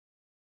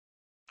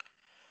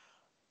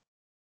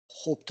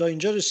خب تا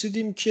اینجا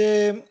رسیدیم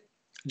که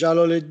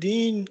جلال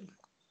الدین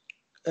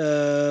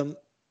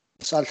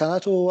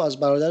سلطنت رو از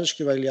برادرش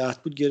که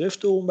ولیعهد بود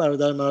گرفت و اون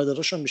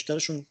برادراش هم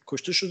بیشترشون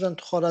کشته شدن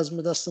تو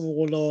خوارزم دست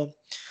مغولا.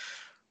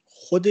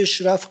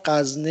 خودش رفت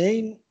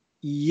غزنین،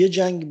 یه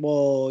جنگ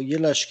با یه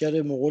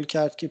لشکر مغول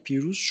کرد که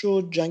پیروز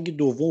شد. جنگ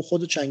دوم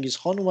خود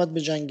چنگیزخان اومد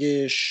به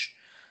جنگش،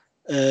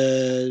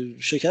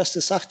 شکست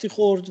سختی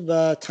خورد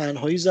و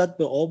تنهایی زد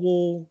به آب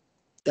و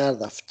در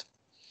رفت.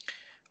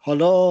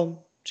 حالا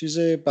چیز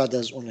بعد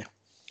از اونه،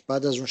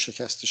 بعد از اون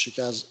شکستشه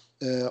که از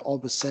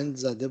آب سند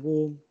زده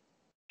و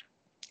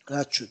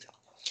رد شده.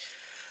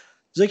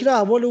 ذکر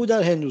احوال او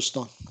در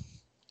هندوستان.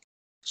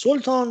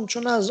 سلطان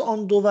چون از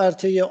آن دو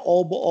ورطه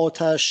آب و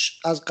آتش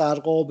از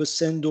غرقاب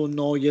سند و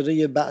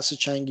نایره بأس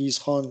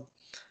چنگیزخان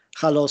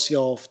خلاص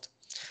یافت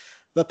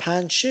و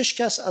 5-6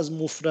 کس از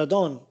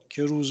مفردان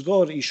که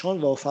روزگار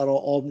ایشان را فرا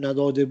آب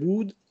نداده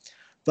بود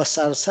و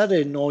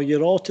سرسر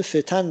نایرات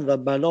فتن و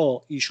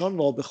بلا ایشان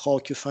را به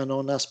خاک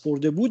فنا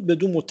نسپرده بود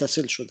بدو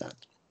متصل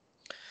شدند.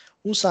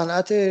 اون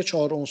صنعت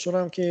 4 عنصر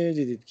هم که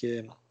دیدید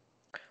که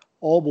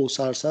آب و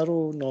سرسر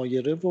و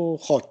نایره و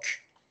خاک.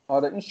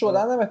 آره این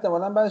شدن هم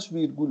احتمالاً بعدش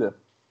ویرگوله.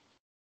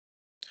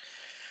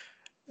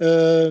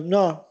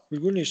 نه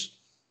ویرگول نیست،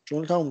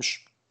 جمله تموم شد.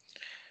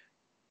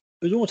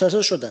 بدو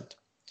متصل شدند.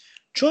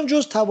 چون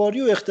جز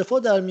تواری و اختفا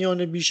در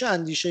میان بیشه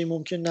اندیشه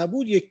ممکن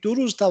نبود، 1-2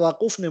 روز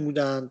توقف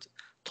نمودند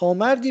تا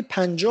مردی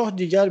 50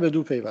 دیگر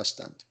بدو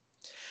پیوستند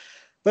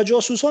و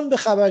جاسوسان به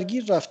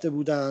خبرگیر رفته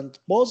بودند.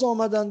 باز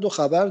آمدند و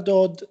خبر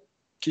داد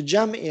که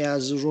جمعی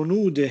از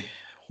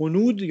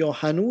هنود یا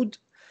هنود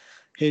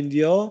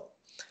هندیا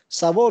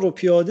سوار و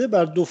پیاده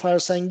بر 2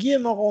 فرسنگی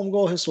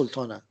مقامگاه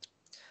سلطانند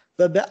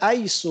و به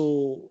عیس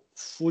و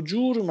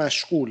فجور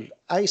مشغول.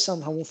 عیس هم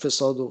همون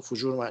فساد و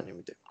فجور معنی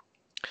میده.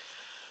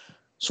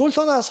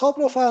 سلطان اصحاب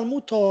را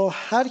فرمود تا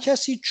هر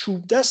کسی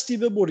چوب دستی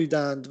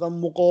ببریدند و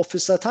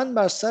مقافصتاً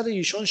بر سر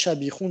ایشان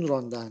شبیخون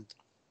راندند،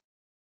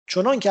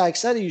 چنان که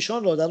اکثر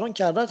ایشان را در آن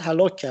کردت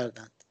هلاک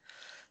کردند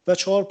و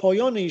 4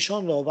 پایان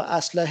ایشان را و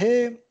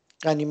اسلحه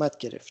غنیمت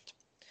گرفت.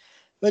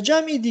 و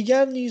جمعی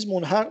دیگر نیز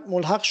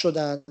ملحق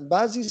شدند،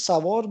 بعضی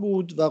سوار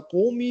بود و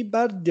قومی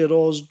بر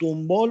دراز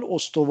دنبال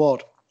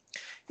استوار.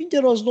 این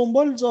دراز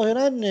دنبال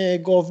ظاهراً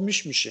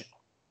گاومیش میشه،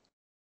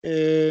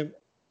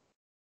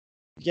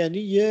 یعنی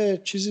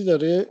یه چیزی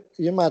داره،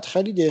 یه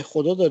مدخلی ده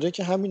خدا داره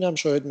که همین هم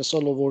شاید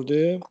مثال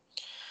آورده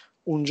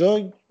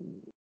اونجا.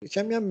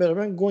 کمی هم برای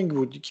من گنگ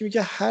بود که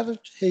میگه هر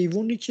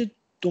حیوانی که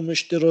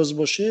دمش دراز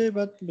باشه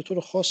بعد به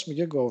طور خاص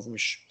میگه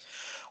گاومیش.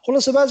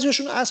 خلاصه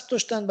بعضیشون اسب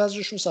داشتن،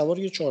 بعضیشون سوار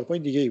یه 4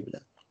 دیگه ای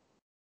بودن.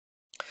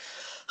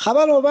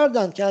 خبر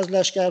آوردند که از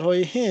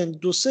لشکرهای هند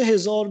 2-3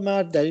 هزار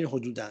مرد در این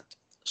حدودند.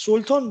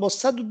 سلطان با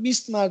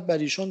 120 مرد بر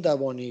ایشان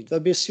دوانید و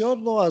بسیار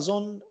را از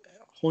آن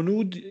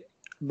هنود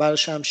بر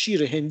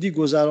شمشیر هندی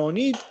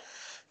گذرانید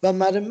و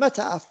مرمت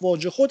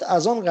افواج خود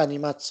از آن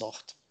غنیمت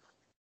ساخت.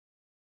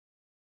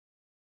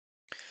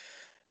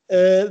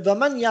 و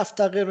من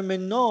یفتقر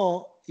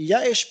منا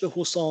یعش به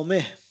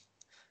حسامه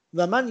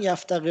و من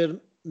یفتقر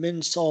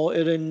من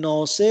سائر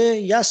الناس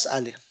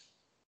یسأله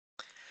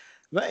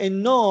و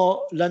انا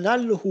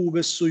لنله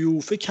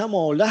بالسیوف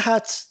کما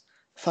لهت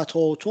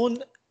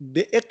فتاتون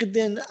به عقد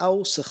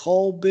او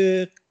سخاب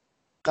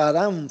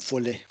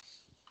قرنفله.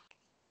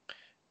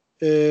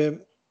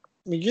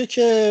 میگه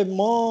که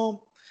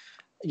ما،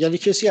 یعنی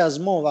کسی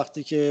از ما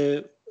وقتی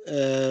که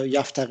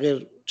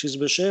یفتقر چیز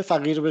بشه،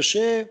 فقیر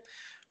بشه،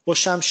 با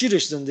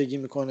شمشیرش زندگی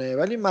میکنه،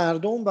 ولی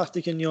مردم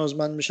وقتی که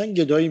نیازمند میشن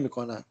گدایی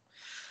میکنن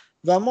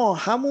و ما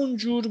همون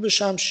جور به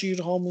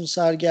شمشیرهامون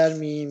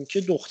سرگرمیم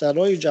که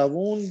دخترای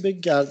جوان به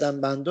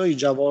گردنبندای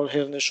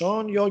جواهر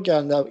نشان یا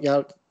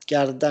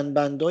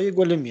گردنبندای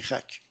گل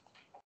میخک.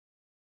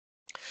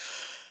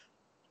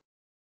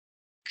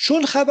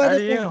 چون خبر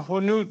این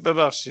هنود،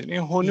 ببخشید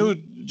این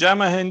هنود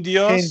جمع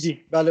هندیاست؟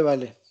 هندی، بله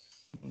بله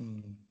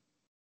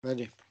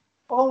بله.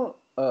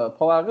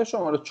 پاورقی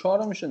شماره 4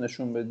 رو میشه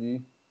نشون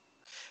بدی؟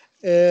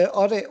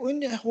 آره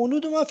این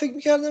هنود من فکر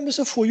میکردم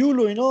مثل فیول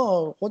و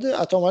اینا خود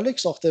عطاملک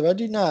ساخته،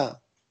 ولی نه،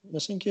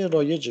 مثل اینکه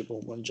رایجه به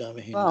عنوان جمع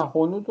هندی. نه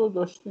هنود رو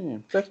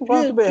داشتیم، فکر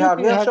میکنم تو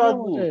بیهقی هم شاید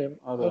بود.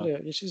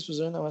 آره یه چیز تو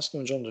ذهنم هست که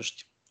اونجا هم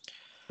داشتیم.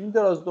 این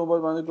دراز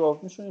دنبال بنده گاو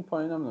میشون، این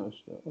پایین هم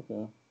نوشته.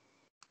 اوکی.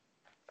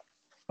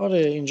 آره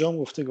اینجا هم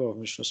گفته گاو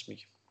میشنست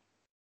میگیم.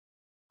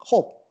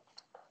 خب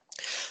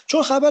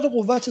چون خبر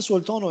قوت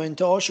سلطان و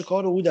انتعاش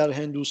کار او در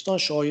هندوستان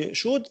شایع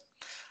شد،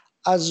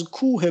 از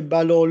کوه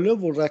بلاله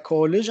و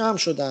رکاله جمع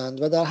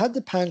شدند و در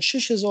حد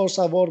 5-6 هزار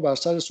سوار بر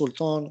سر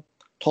سلطان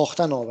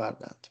تاختن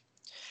آوردند.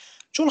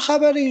 چون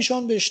خبر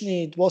ایشان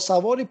بشنید، با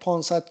سواری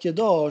 500 که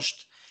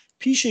داشت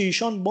پیش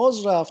ایشان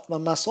باز رفت و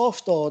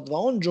مصاف داد و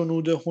آن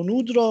جنود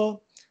هنود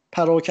را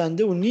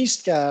پراکنده و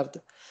نیست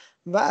کرد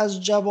و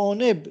از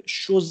جوانب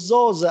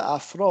شزاز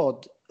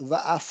افراد و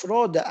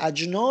افراد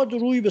اجناد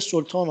روی به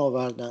سلطان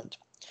آوردند.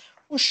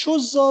 و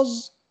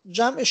شزاز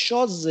جمع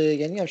شازه،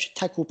 یعنی همچه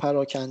تک و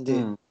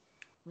پراکنده.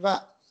 و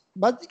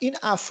بعد این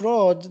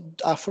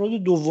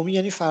افراد دومی،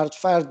 یعنی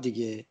فرد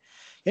دیگه،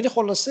 یعنی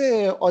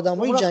خلاصه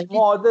آدمای جنگی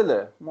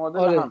معادله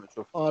آره. همه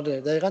جفت.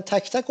 آره دقیقاً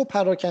تک تک و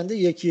پراکنده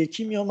یکی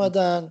یکی می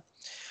اومدن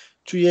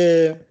توی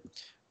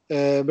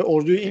به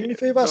اردوی این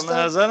میپیوستن. به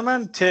نظر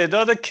من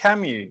تعداد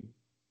کمی،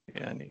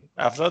 یعنی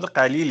افراد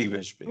قلیلی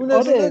بهش پیوستن.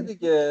 آره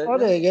دیگه.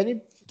 آره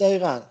یعنی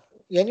دقیقاً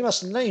یعنی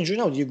مثلا اینجوری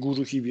نبود یه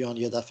گروهی بیان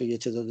یه دفعه یه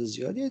تعداد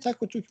زیادی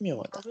تک و توک می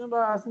اومدن.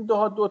 از این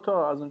دو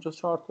تا از اونجا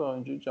 4 تا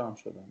اینجوری جمع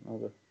شدن.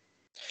 آره.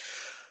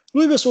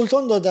 روی به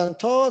سلطان دادن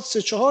تا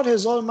 3-4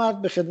 هزار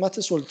مرد به خدمت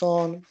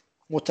سلطان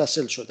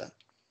متصل شدند.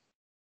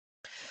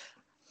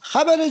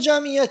 خبر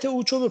جمعیت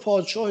او چو به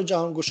پادشاه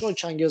جهانگشا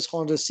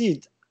چنگیزخان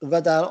رسید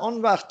و در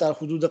آن وقت در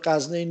حدود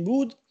غزنین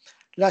بود،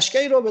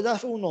 لشکری را به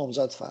دفع او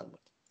نامزد فرمود.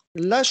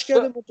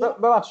 لشکر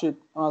ببخشید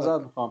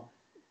معذرت میخوام،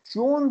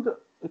 جند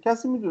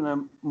کسی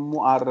میدونه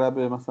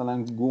معربه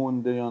مثلا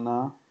گنده یا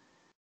نه؟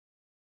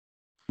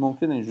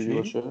 ممکنه اینجوری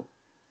باشه.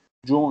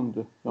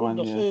 جند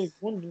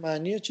گند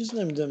معنی چیز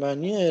نمیده،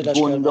 معنی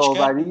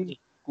لشکر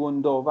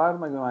گنداور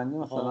مگه معنی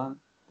مثلا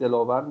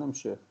دلاور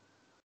نمیشه؟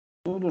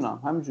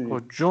 نمیدونم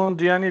همینجوری.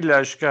 جند یعنی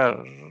لشکر،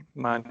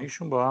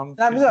 معنیشون با هم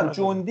نه میدونم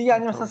جندی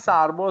یعنی مثلا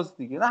سرباز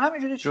دیگه، نه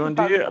همینجوری.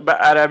 جندی به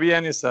عربی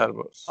یعنی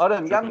سرباز. آره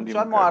میگم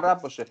شاید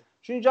معرب باشه،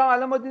 چون اینجا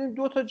الان ما دیدیم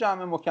 2 تا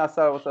جمع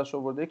مکسر واسش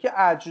آورده، یکی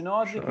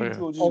اجناد یکی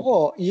جنود.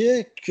 آقا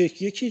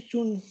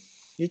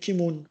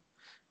یکیمون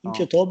این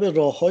کتاب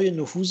راههای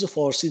نفوذ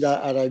فارسی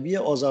در عربی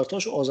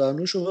آذرتاش و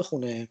آذرنوش رو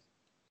بخونه،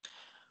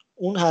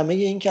 اون همه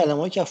این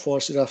کلمه‌ای که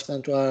فارسی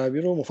رفتن تو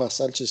عربی رو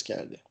مفصل چیز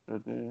کرده.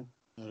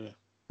 آره.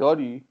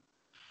 داری؟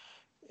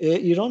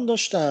 ایران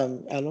داشتم،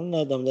 الان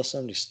ندارم،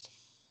 دستم نیست.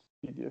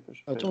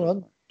 البته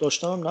من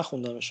داشتم هم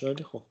نخوندمش،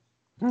 ولی خب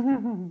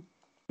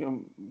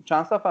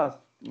چند صفحه است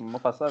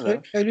مفصله؟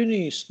 خیلی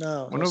نیست.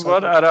 نه اونو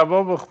باید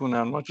عربا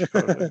بخونن، ما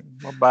چیکار داریم؟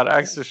 ما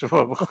برعکسش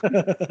رو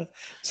بخونیم.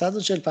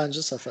 140-150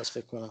 صفحه است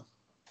فکر کنم.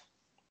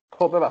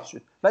 خب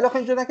ببخشید، ولی آخه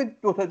اینجا نه که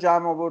 2 تا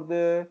جمع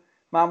آورده،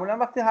 معمولا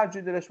وقتی هر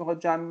جوری دلش میخواد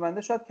جمع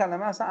ببنده شاید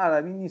کلمه اصلا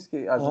عربی نیست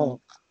که از اون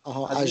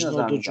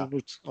اجناد و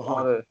جنود.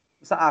 آره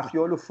مثلا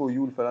افیال و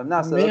فیول فلان.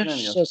 نه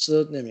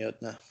صدات نمیاد.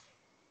 نه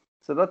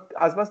صدات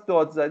از بس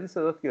داد زدی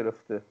صدات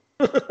گرفته.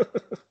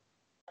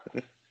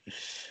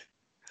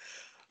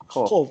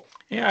 خب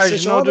این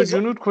اجناد و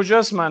جنود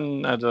کجاست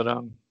من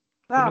ندارم؟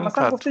 نه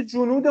مثلا گفته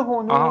جنود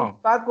هنو،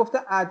 بعد گفته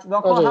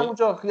اجناد.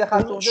 همونجا یه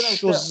خط اونجا نوشته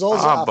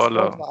شزاز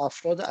افراد و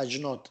افراد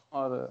اجناد.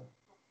 آره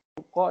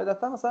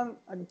قاعدتا مثلا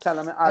اگه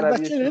کلمه عربی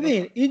البته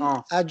ببین این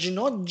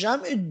اجناد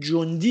جمع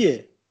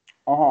جندیه.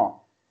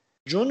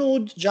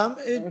 جنود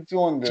جمع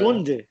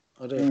جنده.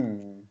 آره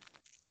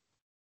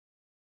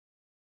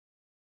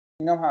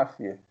اینم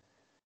حرفیه.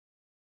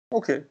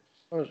 اوکی.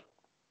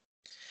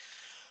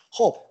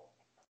 خب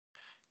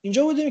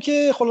اینجا بودیم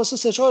که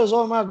خلاصه 3-4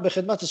 هزار مرد به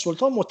خدمت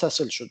سلطان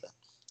متصل شدند.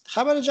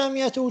 خبر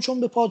جمعیت او چون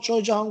به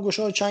پادشاه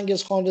جهانگشا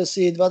چنگیزخان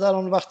رسید و در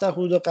آن وقت در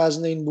حدود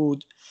غزنین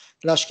بود،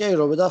 لشکری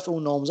را به دفع او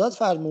نامزد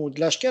فرمود.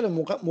 لشکر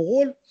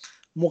مغول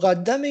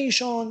مقدم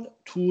ایشان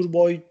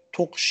توربای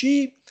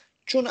تقشی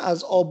چون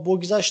از آب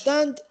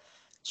بگذشتند،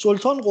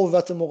 سلطان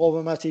قوت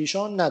مقاومت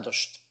ایشان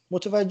نداشت.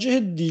 متوجه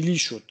دیلی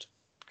شد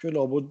که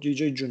لابد یه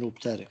جای جنوب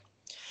تره.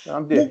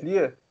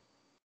 دهلیه.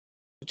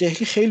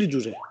 دهلی خیلی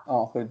دوره.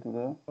 خیلی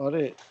دوره.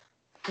 آره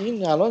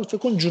این الان فکر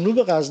کن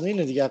جنوب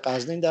غزنین دیگه،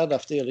 غزنین در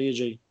رفته یه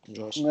جایی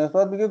اونجاست.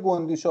 مثلا میگه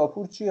گندی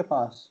شاپور چیه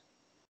پس؟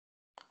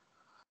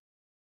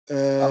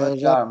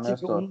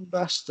 ربطی به اون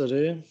بحث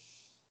داره.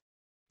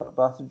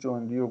 بحث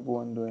جندی و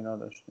گند و اینا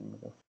داشتیم.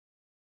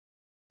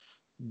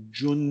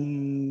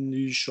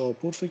 جندی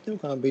شاپور فکر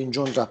نمی‌کنم به این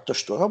جن ربط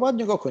داشته. ها باید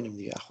نگاه کنیم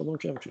دیگه، خودمون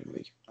که نمیتونیم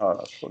بگیم.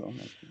 خودمون.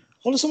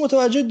 خلاص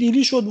متوجه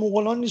دیلی شد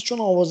مغولان نیز چون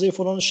آوازه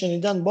فلان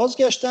شنیدن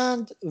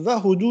بازگشتند و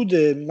حدود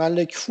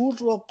ملکفور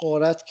را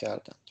غارت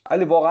کردند.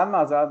 علی واقعا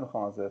معذرت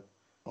میخوام ازت.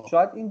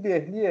 شاید این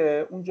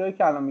دهلیه، اون جایی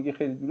که الان میگه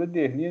خیلی دوره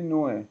دهلی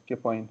نوعه که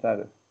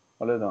پایین‌تره.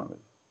 حالا ادامه بده.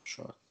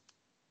 شاید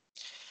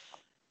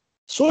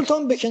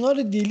سلطان به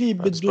کنار دیلی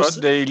به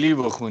دیلی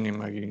بخونیم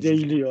مگه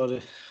دیلی.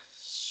 آره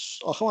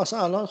آخه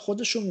مثلا الان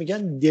خودشون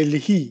میگن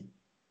دلهی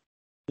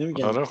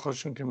نمیگن. آره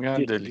خودشون که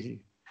میگن دلهی.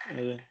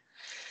 آره.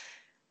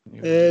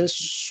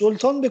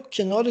 سلطان به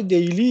کنار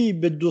دیلی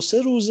به 2-3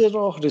 روز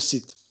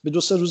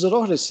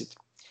راه رسید.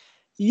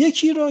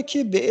 یکی را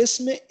که به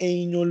اسم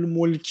عین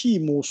الملکی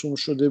موسوم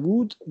شده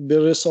بود به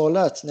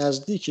رسالت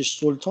نزدیک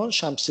سلطان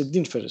شمس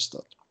الدین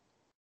فرستاد.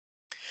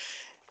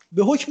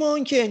 به حکم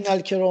آن که ان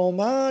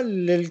الکرامه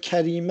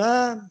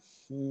للکریمه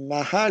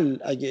محل،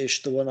 اگه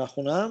اشتباه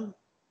نخونم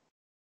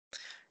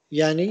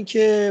یعنی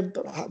که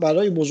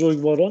برای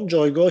بزرگواران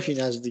جایگاهی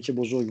نزدیک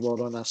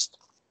بزرگواران است.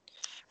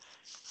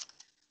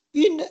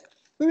 این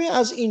ببین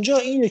از اینجا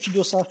این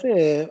 1-2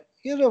 صفحه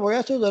یه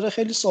روایت رو داره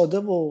خیلی ساده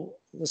و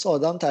مثل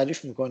آدم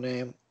تعریف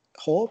میکنه.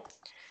 خب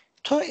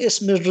تا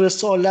اسم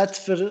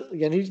رسالت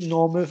یعنی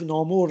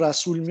نامه و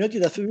رسول میاد،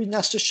 یه دفعه ببین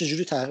نصرش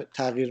چجوری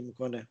تغییر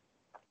میکنه.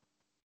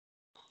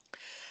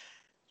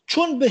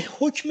 چون به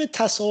حکم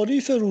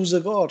تصاریف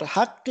روزگار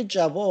حق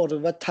جوار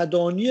و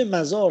تدانی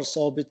مزار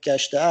ثابت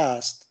گشته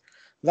است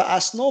و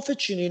اصناف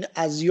چنین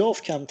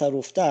اضیاف کمتر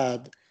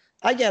افتد،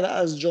 اگر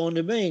از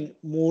جانبین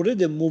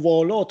مورد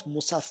موالات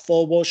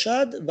مصفا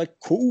باشد و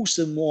کؤوس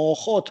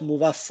مؤاخات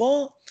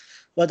موفا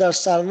و در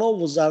سروا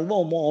و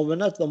ضروا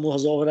معاونت و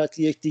مظاهرت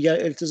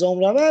یکدیگر التزام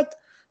رود،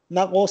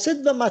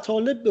 مقاصد و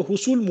مطالب به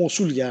حصول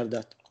موصول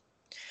گردد.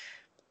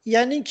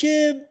 یعنی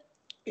که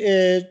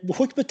به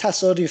حکم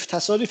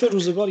تصاریف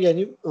روزگار،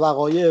 یعنی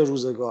وقایع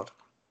روزگار،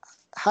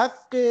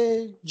 حق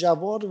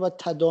جوار و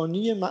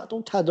تدانی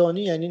معدوم،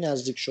 تدانی یعنی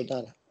نزدیک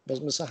شدن،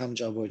 مثل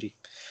همجواری.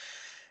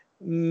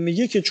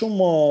 میگه که چون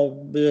ما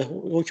به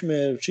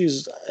حکم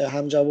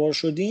همجوار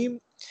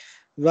شدیم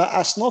و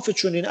اصناف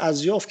چنین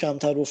اضیاف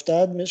کمتر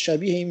افتاد،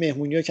 شبیه این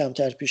مهمونی‌ها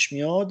کمتر پیش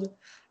میاد،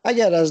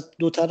 اگر از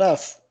دو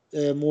طرف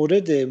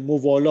مورد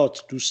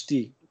موالات،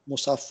 دوستی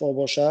مصفا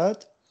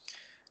باشد،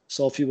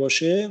 صافی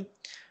باشه،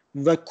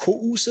 و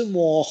کؤوس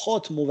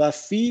مؤاخات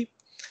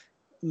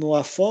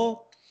موفا،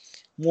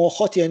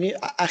 مؤاخات یعنی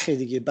اخ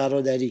دیگه،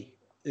 برادری،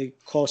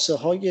 کاسه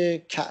های،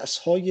 کأس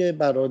های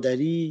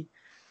برادری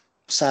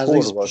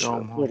سرریز باشه،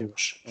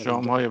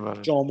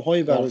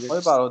 جام‌های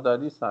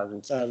برادری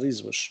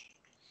سرریز باشه.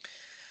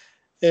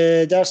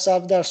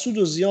 در سود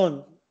و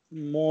زیان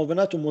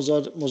معاونت و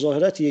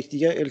مظاهرت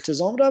یکدیگر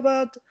التزام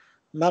رود،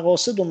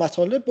 مقاصد و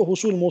مطالب به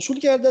حصول موصول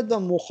گردد و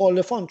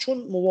مخالفان چون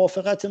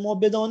موافقت ما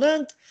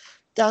بدانند،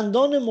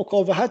 دندان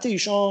مکافحت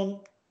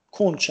ایشان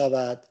کند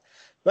شود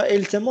و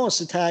التماس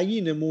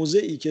تعیین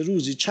موضعی که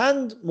روزی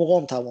چند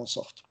مقام تواند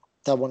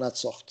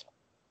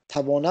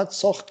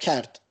ساخت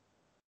کرد.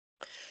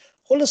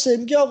 خلاصه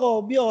میگه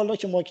آقا بیا حالا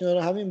که ما کنار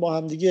همین با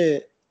هم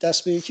دیگه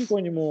دست به یکی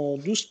کنیم و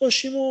دوست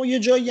باشیم و یه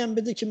جایی هم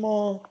بده که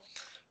ما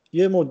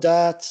یه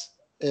مدت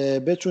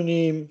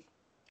بتونیم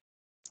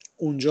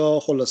اونجا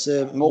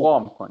خلاصه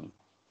مقام کنیم.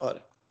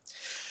 آره.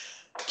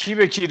 کی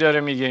به کی داره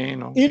میگه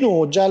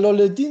اینو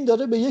جلال الدین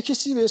داره به یه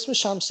کسی به اسم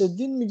شمس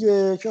الدین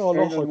میگه که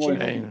حالا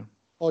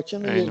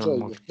حاکم یه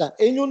جاییه. نه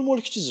عین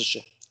الملک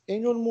چیزشه،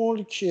 عین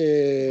الملک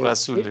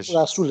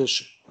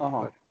رسولشه.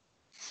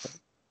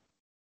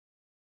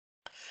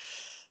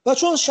 و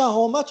چون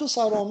شهامت و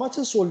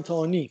سرامت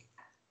سلطانی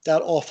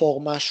در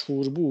آفاق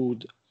مشهور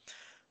بود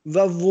و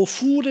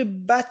وفور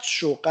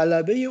بطش و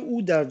غلبه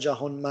او در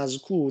جهان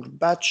مذکور،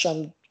 بطش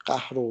هم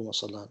قهر و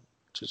مثلا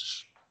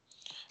چیزش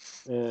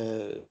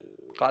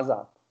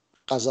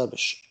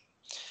غضبش،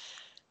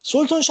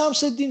 سلطان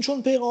شمس الدین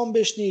چون پیغام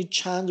بشنید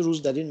چند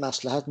روز در این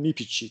مصلحت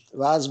میپیچید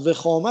و از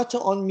وخامت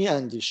آن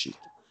میاندیشید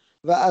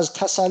و از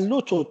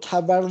تسلط و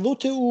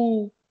تبرلط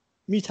او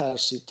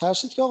میترسید.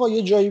 ترسید که آقا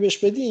یه جایی بهش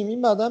بدیم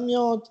این بعدم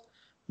میاد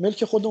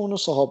ملک خودمون رو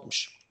صاحب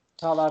میشه.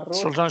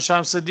 سلطان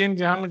شمس الدین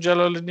که همون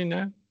جلال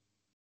الدینه؟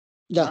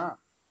 نه،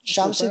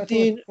 شمس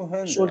الدین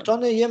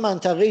سلطان یه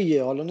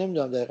منطقه‌ایه، حالا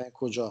نمیدونم دقیقاً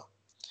کجا.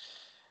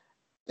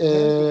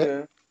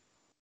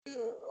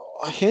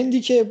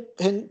 هندی که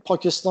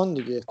پاکستان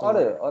دیگه.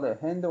 آره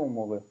هند اون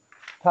موقع.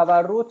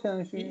 تورط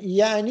یعنی چی؟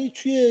 یعنی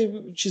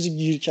توی چیزی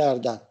گیر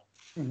کردن،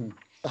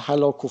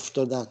 هلاک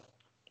افتادن.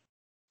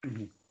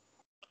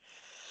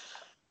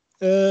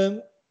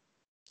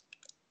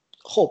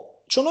 خب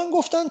چنان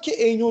گفتن که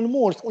عین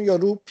الملک، اون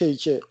یارو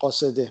پیک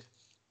قاصده،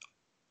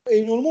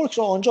 عین الملک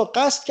را آنجا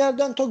قصد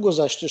کردن تا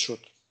گذشته شد،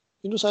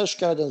 اینو سرش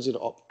کردن زیر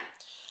آب.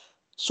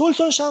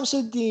 سلطان شمس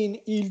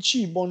الدین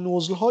ایلچی با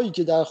نزل‌هایی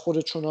که در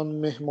خور چنان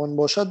مهمان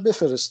باشد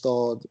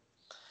بفرستاد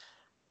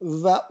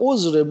و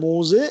عذر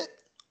موضع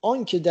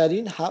آن که در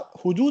این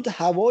حدود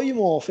هوایی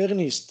موافق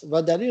نیست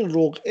و در این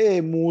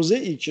رقعه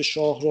موضعی که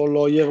شاه را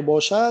لایق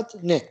باشد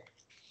نه.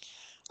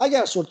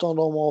 اگر سلطان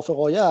را موافق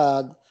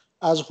آید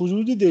از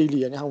حدود دیلی،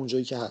 یعنی همون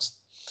جایی که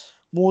هست،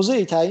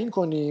 موضعی تعیین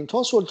کنیم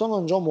تا سلطان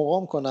آنجا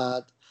مقام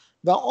کند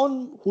و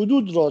آن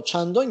حدود را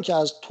چندان که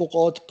از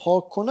تقاط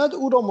پاک کند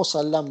او را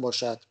مسلم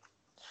باشد.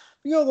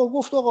 میگه آقا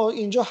گفت آقا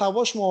اینجا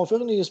هواش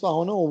موافق نیست،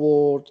 بهانه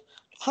آورد،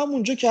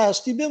 همونجا که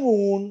هستی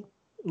بمون،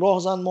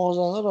 راهزن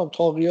ماهزنه رم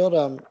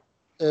تاقیارم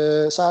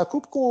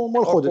سرکوب کن،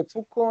 مال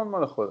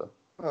خودت.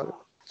 آره.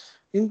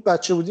 این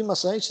بچه بودیم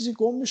مثلا یه چیزی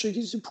گم میشه،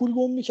 کسی پول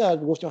گم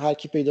میکرد، گفتیم هر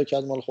کی پیدا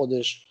کرد مال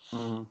خودش.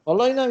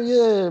 حالا اینم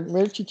یه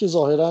ملکی که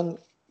ظاهرا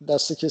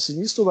دست کسی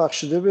نیست و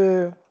بخشیده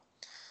به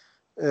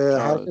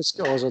هر کسی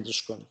که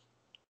آزادش کنه.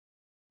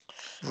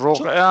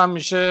 رقعه هم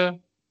میشه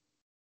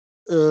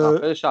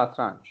رقعه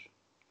شطرنج.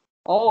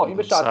 این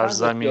به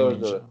شطرنج اختیار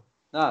داره.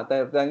 نه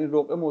در این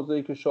رقعه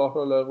موضوعی که شاه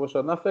را لایق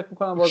باشد، نه فکر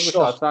میکنم باز به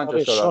شطرنج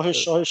اشاره.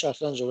 شاه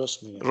شطرنج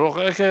راست میگه.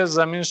 رقعه که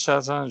زمین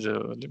شطرنجه.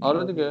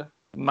 آره دیگه.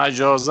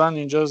 مجازاً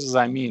اینجا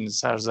زمین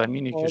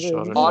سرزمینی که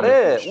اشاره.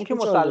 آره اون که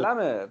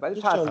مسلمه،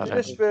 ولی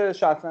تصویرش به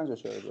شطرنج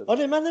اشاره داره.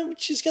 آره من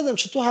چیز کردم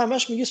چطور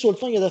همش میگه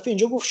سلطان، یه دفعه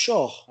اینجا گفت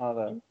شاه.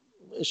 آره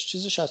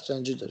چیز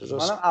شطرنجی داره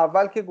راست. منم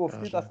اول که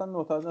گفتید اصلا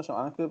متوجه نشدم،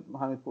 الان که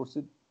حمید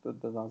پرسید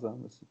به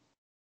نظرم رسید.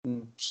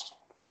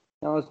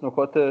 این از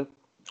نکات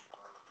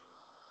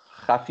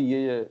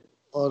خفیه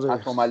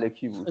حتی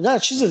ملکی بود. نه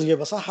چیز دیگه،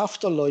 مثلا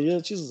 7 تا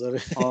لایه چیز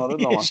داره.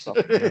 آره دامن‌ساز.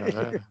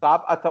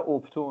 سبعة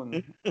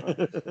اپتون.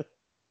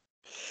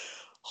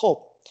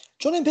 خب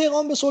چون این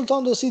پیغام به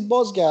سلطان رسید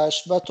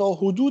بازگشت و تا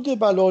حدود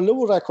بلاله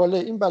و رکاله،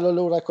 این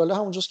بلاله و رکاله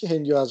همونجاست که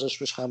هندی‌ها ازش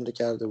بهش حمله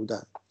کرده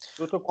بودن.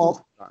 2 تا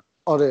کوه.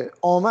 آره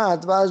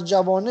آمد و از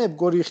جوانب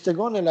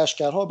گریختگان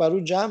لشکرها بر او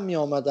جمع می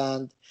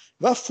آمدند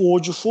و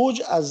فوج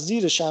فوج از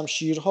زیر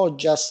شمشیرها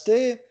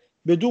جسته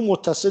به دو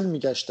متصل می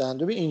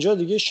گشتند. ببین اینجا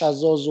دیگه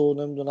شزاز و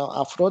نمیدونم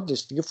افراد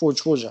نیست دیگه،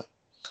 فوج فوجن.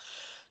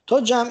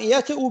 تا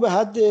جمعیت او به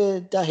حد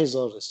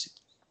 10,000 رسید.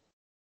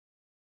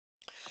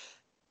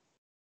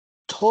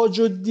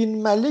 تاج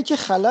الدین ملک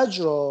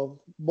خلج را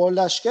با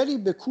لشکری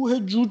به کوه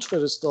جود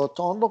فرستاد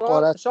تا آن را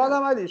غارت. شاید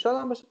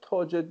هم باشه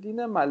تاج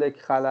الدین ملک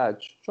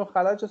خلج، چون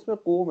خلج اسم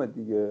قوم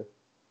دیگه.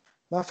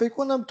 من فکر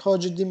کنم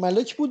تاج الدین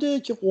ملک بوده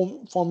که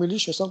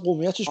فامیلیش مثلا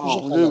قومیتش میشه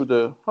خلج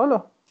بوده.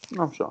 حالا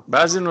نمیشه.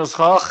 بعضی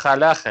نسخه ها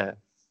خلخه.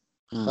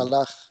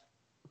 خلخ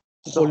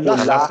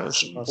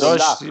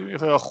داشتی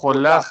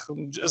خلخ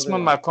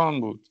اسم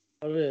مکان بود.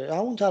 آره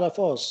همون طرف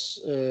هاست.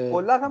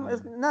 خلخ هم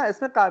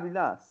اسم قبیله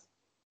است.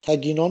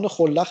 تگینان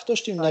خلخ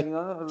داشتیم.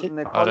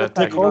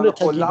 نکال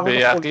خلخ به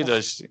یقی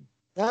داشتیم.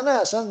 نه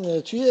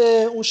اصلا توی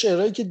اون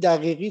شعرهایی که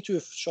دقیقی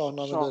توی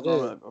شاهنامه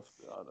داره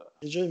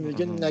یه جایی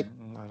میگه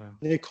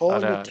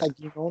نکال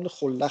تگینان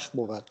خلخ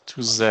بود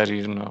تو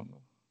زریرنامه.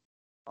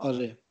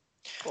 آره.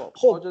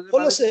 خب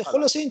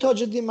خلاصه این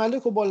تاج الدین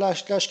ملک رو با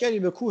لشکری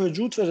به کوه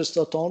جود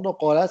فرستاد تا آن را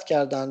غارت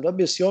کردند و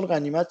بسیار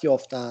غنیمت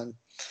یافتند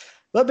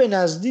و به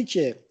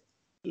نزدیک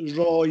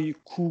رای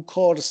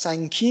کوکار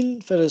سنکین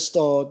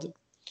فرستاد.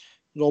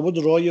 لابد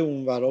رای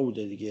اونورا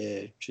بوده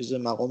دیگه، چیز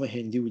مقام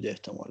هندی بوده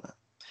احتمالاً.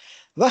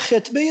 و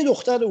خطبه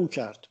دختر او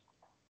کرد.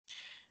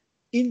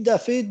 این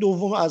دفعه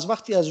دوم از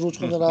وقتی از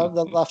رودخونه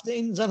رفته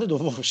این زن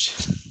دومش.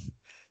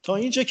 تا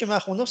اینجا که من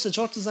خوندم 3-4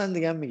 تا زن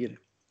دیگه هم میگیره.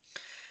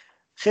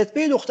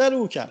 خطبه دختر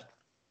او کرد،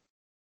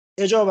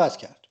 اجابت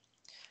کرد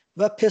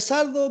و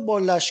پسر را با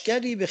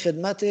لشکری به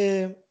خدمت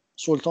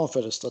سلطان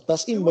فرستاد.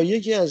 پس این با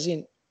یکی از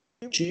این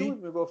چی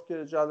میگفت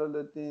که جلال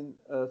الدین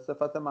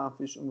صفت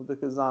منفیش این بوده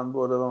که زن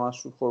برده و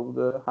مشروب خور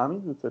بوده؟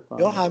 حمید بود فکر کنم.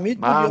 یا حمید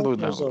بود من یا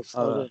بودم. مرزاد.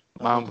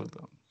 من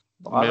بودم.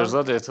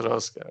 مرزاد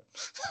اعتراض کرد.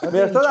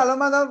 مرزاد الان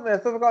مرزاد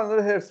فکر کنم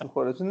داره هرس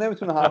میخوره چون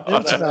نمیتونه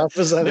حرف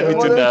بزنه.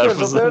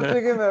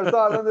 مرزاد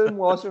الان داره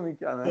موهاشو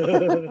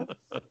میکنه.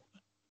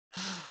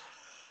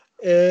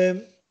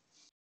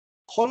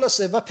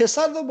 خلاصه و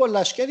پسر رو با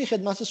لشکری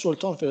خدمت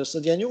سلطان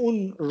فرستاد. یعنی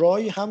اون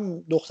رای هم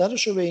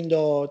دخترش رو به این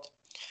داد،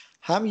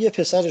 هم یه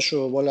پسرش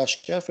رو با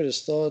لشکر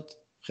فرستاد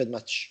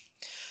خدمتش.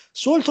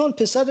 سلطان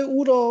پسر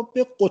او را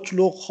به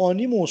قتلق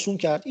خانی موسوم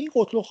کرد. این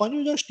قتلق خانی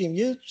رو داشتیم،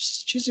 یه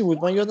چیزی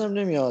بود من یادم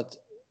نمیاد،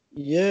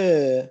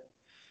 یه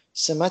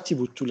سمتی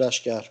بود تو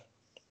لشکر.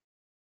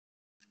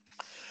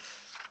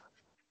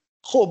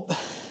 خب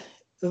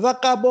و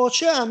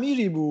قباچه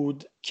امیری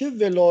بود که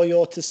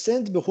ولایات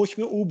سند به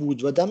حکم او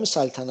بود و دم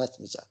سلطنت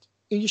میزد.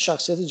 این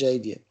شخصیت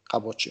جدیدیه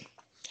قباچه.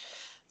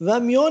 و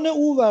میان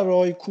او و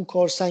رای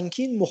کوکار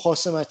سنکین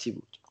مخاصمتی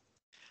بود.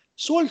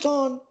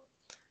 سلطان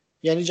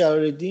یعنی جلال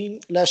الدین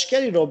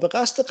لشکری را به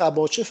قصد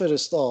قباچه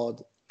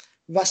فرستاد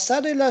و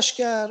سر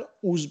لشکر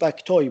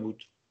ازبکتای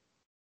بود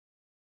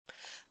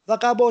و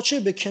قباچه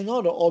به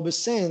کنار آب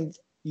سند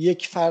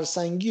یک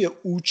فرسنگی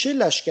اوچه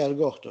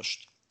لشکرگاه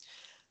داشت.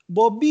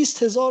 با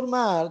 20,000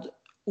 مرد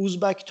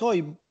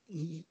ازبکتای،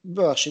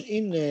 ببخشید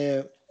این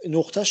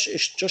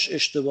نقطهش جاش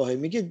اشتباهه،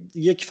 میگه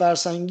یک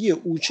فرسنگی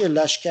اوچه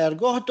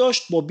لشکرگاه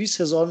داشت با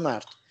 20,000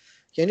 مرد،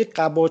 یعنی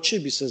قباچه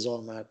 20,000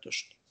 مرد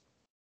داشت.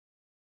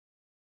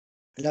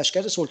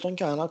 لشکر سلطان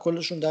که الان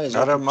کلشون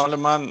 10,000. آره مال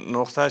من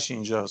نقطهش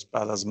اینجاست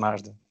بعد از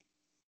مرد.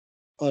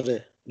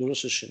 آره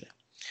درستش اینه.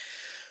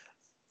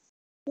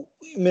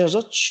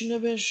 مرزاد چی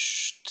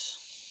نوشت؟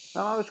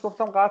 نه من بهش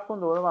گفتم قطع کن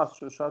دوباره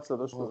مسئول شد، شاید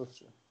صداش درست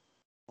شد.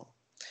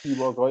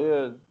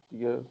 دیباگ‌های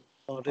دیگه.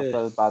 آره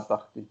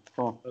بدبختی.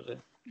 آره.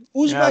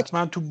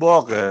 حتما تو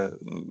باغ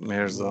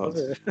مرزاد.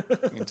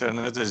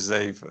 اینترنتش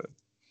ضعیفه.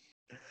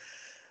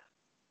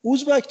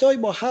 ازبکتای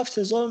با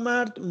 7,000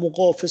 مرد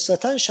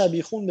مقافصتاً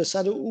شبیخون به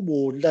سر او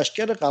برد.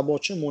 لشکر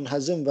قباچه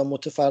منهزم و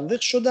متفرق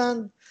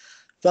شدند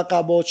و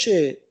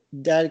قباچه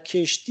در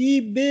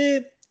کشتی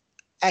به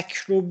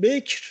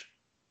اکروبکر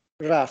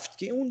رفت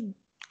که اون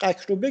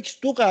اکروبکر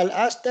 2 قلعه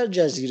است در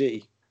جزیره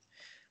ای.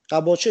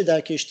 قباچه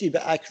در کشتی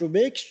به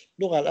اکروبکر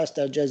 2 قلعه است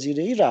در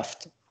جزیره ای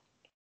رفت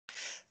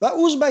و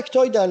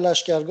ازبکتای در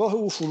لشکرگاه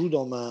او فرود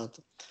آمد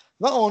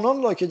و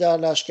آنان را که در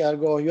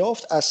لشکرگاه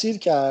یافت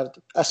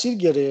اسیر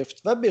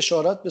گرفت و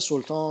بشارت به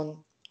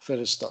سلطان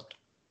فرستاد.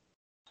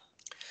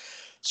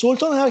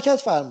 سلطان حرکت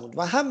فرمود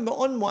و هم به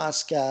آن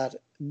معسکر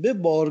به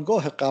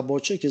بارگاه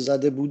قباچه که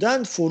زده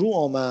بودند فرو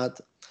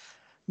آمد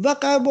و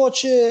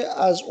قباچه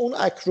از اون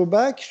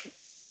اکروبکر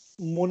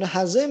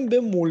منهزم به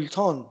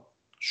مولتان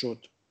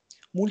شد.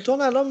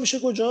 مولتان الان میشه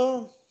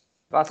کجا؟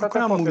 فکر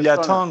کنم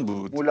مولتان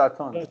بود.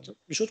 مولتان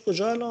میشد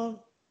کجا الان؟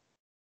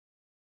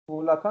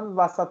 مولتان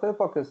وسط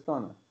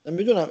پاکستانه.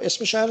 نمیدونم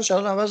اسم شهرش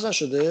الان عوض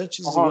نشده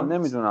چیزی دیگه؟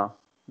 نمیدونم.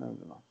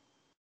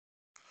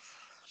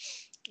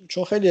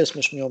 چون خیلی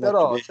اسمش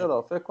میامد.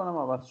 چرا فکر کنم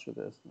عوض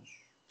شده اسمش.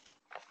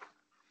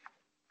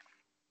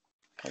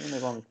 حالا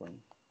نگاه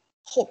میکنیم.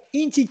 خب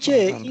این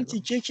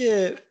تیکه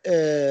که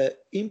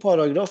این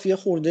پاراگراف یه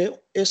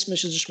خورده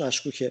اسمش ازش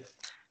مشکوکه.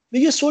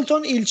 میگه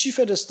سلطان ایلچی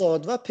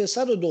فرستاد و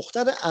پسر و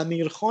دختر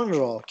امیرخان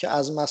را که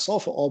از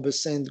مصاف آب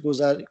سند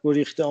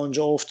گریخت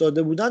آنجا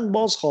افتاده بودند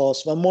باز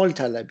خواست و مال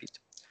طلبید.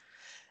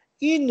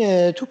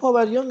 این تو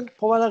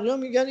پاورقیان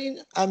میگن این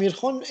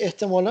امیرخان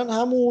احتمالاً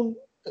همون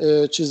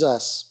چیز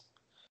است،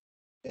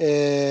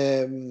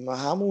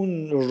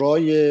 همون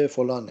رای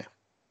فلانه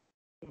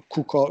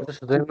کوکا.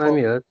 صدای من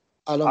میاد؟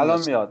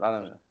 الان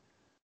میاد.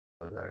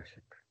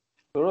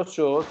 درست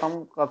شد؟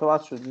 هم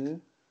قطعات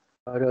شدی؟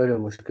 آره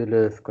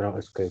مشکل فکر کنم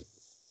اسکیپ.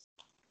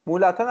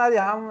 مولتان علی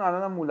همون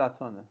الان هم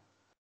مولتانه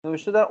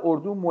نوشته در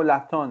اردو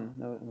مولتان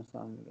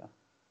مثلا میگن،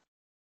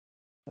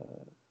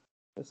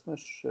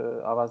 اسمش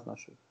عوض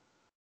نشد.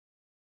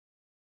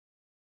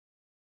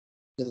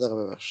 یه دقیقه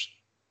ببخشید.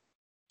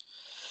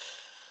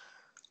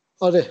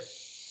 آره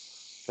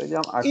خیلی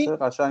هم عکسای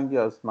قشنگی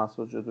از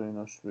مساجد و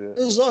ایناش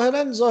روی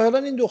ظاهرا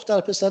این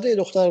دختر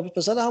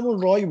پسر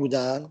همون رای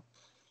بودن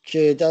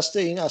که دست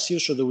این اسیر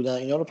شده بودن،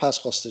 اینا رو پس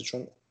خواسته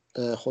چون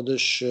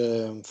خودش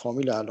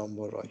فامیل الان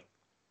با رای.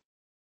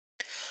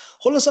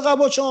 خلاصه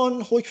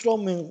قباچان حکم را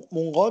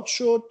منقاد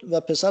شد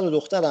و پسر و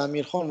دختر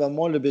امیرخان و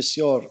مال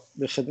بسیار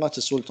به خدمت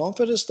سلطان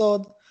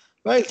فرستاد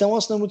و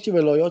التماس نمود که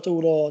ولایات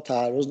او را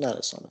تعرض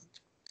نرسانند.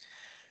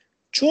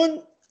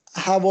 چون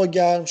هوا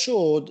گرم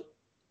شد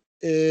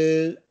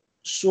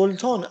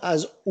سلطان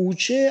از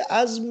اوچه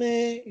عزم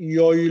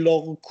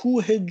یایلاق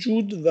کوه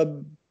جود و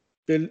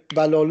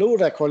بلاله و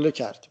رکاله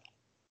کرد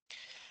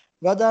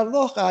و در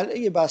راه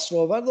قلعه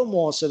بسراورد و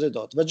محاصره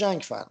داد و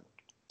جنگ فرمود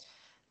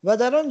و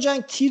در آن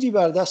جنگ تیری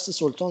بر دست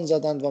سلطان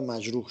زدند و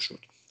مجروح شد.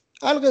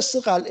 القصه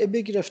قلعه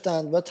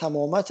بگرفتند و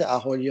تمامت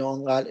اهالی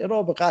آن قلعه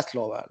را به قتل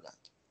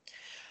آوردند.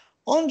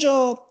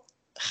 آنجا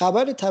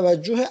خبر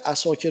توجه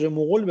عساکر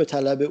مغول به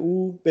طلب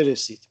او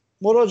برسید.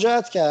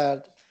 مراجعت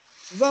کرد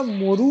و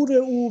مرور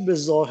او به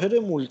ظاهر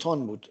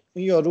مولتان بود.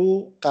 این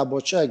یارو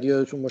قباچه اگه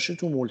یادتون باشه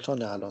تو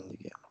مولتان الان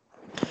دیگه.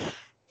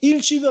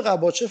 ایلچی به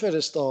قباچه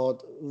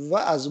فرستاد و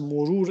از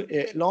مرور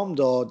اعلام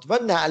داد و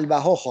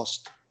نعلبها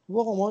خواست.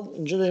 واقعا ما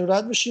اینجا داریم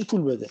رد بشیم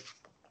پول بده.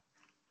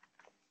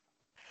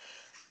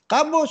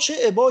 قباچه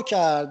ابا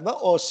کرد و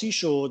آسی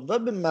شد و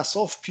به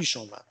مصاف پیش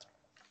آمد.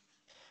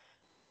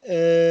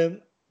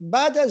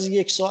 بعد از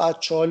 1 ساعت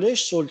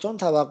چالش سلطان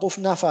توقف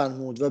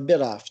نفرمود و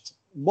برفت.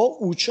 با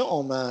اوچه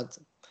آمد.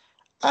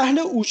 اهل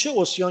اوچه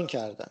عصیان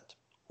کردند.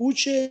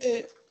 اوچه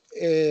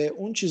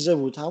اون چیزه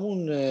بود،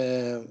 همون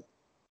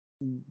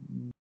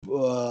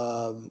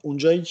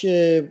اونجایی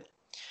که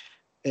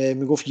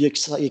میگفت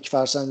یک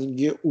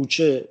فرسنگی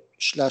اوچه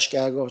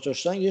لشکرگاه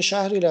داشتن، یه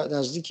شهری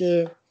نزدیک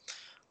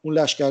اون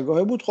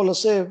لشکرگاه بود.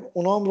 خلاصه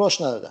اونا هم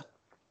راش ندادن.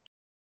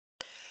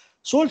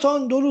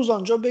 سلطان 2 روز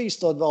آنجا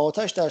بایستاد و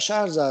آتش در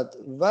شهر زد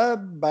و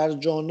بر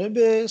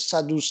جانب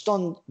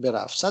سدوستان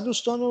برفت.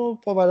 سدوستان رو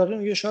پاورقی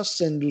میگه شاید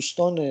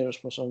سندوستانه،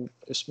 مثلا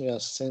اسمی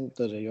از سند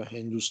داره یا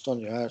هندوستان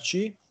یا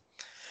هرچی.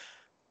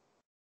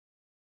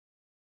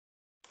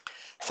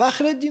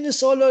 فخرالدین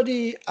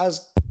سالاری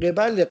از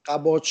قبل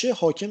قباچه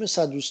حاکم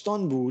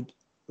سدوستان بود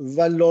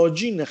و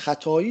لاجین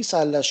خطایی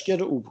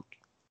سرلشکر او بود.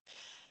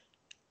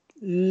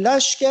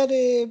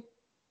 لشکر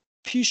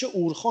پیش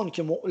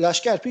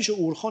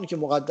اورخان که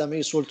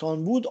مقدمه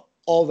سلطان بود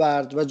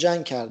آورد و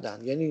جنگ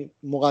کردند. یعنی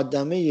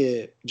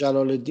مقدمه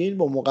جلال الدین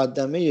با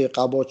مقدمه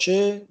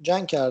قباچه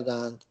جنگ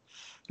کردند.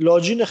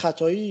 لاجین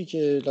خطایی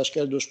که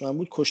لشکر دشمن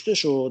بود کشته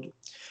شد.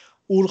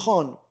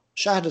 اورخان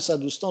شهر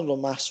سدوستان را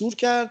محصور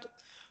کرد.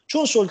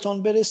 چون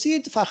سلطان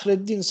برسید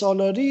فخرالدین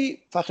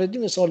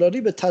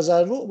سالاری به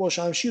تضرع با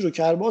شمشیر و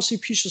کرباسی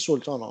پیش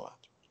سلطان آمد.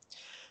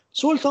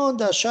 سلطان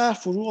در شهر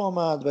فرو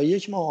آمد و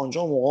 1 ماه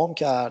آنجا مقام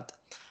کرد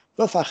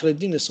و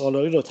فخرالدین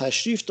سالاری را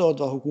تشریف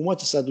داد و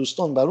حکومت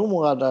سدوستان بر او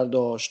مقرر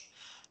داشت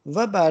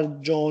و بر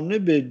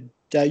جانب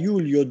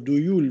دیول یا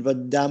دویول و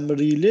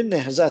دمریله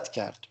نهضت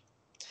کرد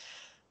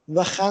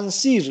و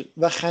خنسیر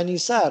و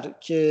خنیسر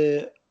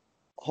که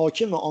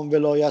حاکم آن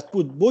ولایت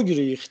بود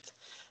بگریخت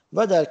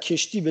و در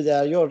کشتی به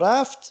دریا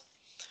رفت.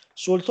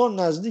 سلطان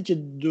نزدیک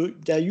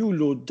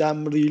دیول و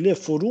دمریله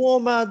فرو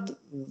آمد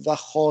و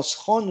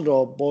خاصخان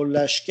را با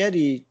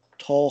لشکری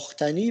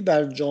تاختنی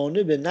بر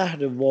جانب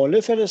نهر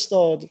واله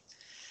فرستاد.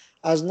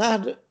 از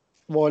نهر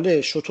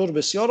واله شتر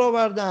بسیار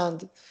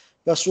آوردند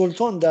و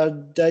سلطان در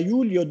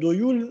دیول یا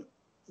دویول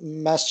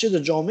مسجد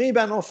جامعی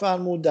بنا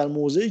فرمود در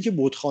موضعی که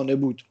بتخانه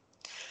بود.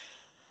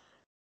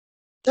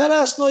 در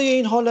اثنای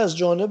این حال از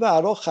جانب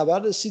عراق خبر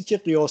رسید که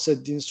غیاث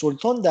الدین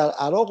سلطان در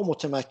عراق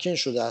متمکن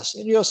شده است.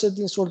 این غیاث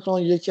الدین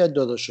سلطان یکی از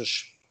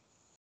داداشش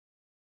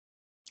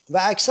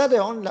و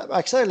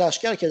اکثر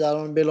لشکر که در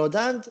آن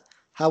بلادند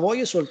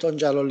هوای سلطان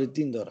جلال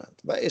الدین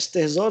دارند و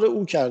استحضار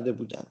او کرده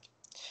بودند.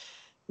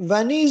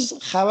 و نیز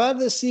خبر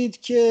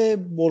رسید که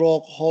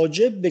براق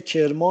حاجب به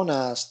کرمان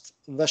است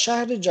و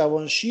شهر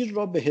جوانشیر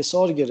را به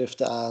حصار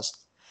گرفته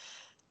است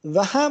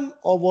و هم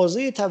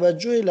آوازه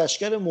توجه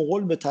لشکر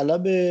مغول به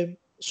طلب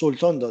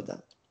سلطان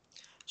دادند.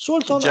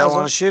 سلطان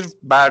جوانشیر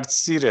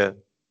بردسیره.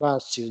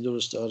 بردسیر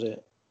درسته،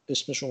 آره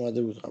اسمش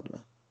اومده بود قبلا.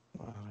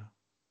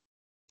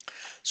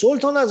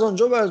 سلطان از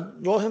آنجا بر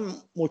راه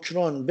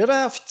مکران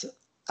برفت.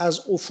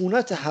 از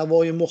عفونت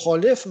هوای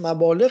مخالف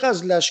مبالغ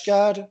از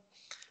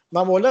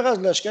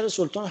لشکر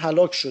سلطان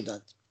هلاک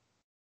شدند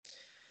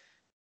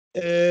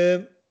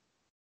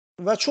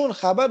و چون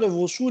خبر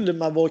وصول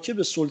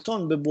مواکب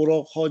سلطان به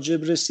براق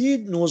حاجب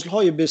رسید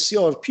نزل‌های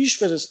بسیار پیش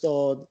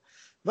فرستاد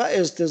و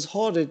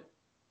استظهار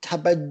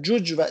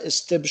تبجج و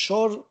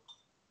استبشار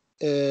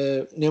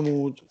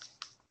نمود.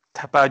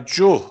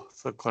 تبجح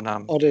فکر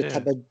کنم. آره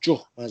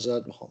تبجح،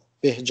 معذرت میخوام،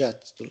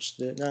 بهجت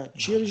درسته؟ نه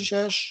چیه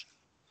ریشش؟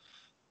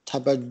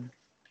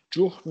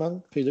 تبجح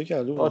من پیدا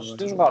کرده بودم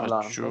داشتیم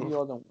قبلا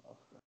یادم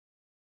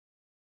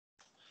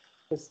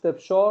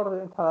استبشار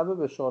این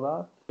طلب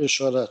بشارت.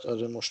 بشارت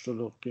آره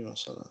مشتلقی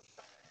مثلا.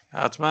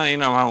 حتما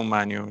این هم همون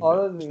معنی میده.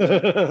 آره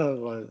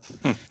دیگه.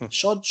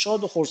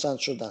 شاد و خرسند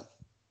شدن.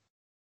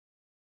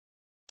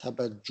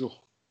 تبجح.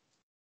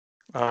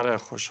 آره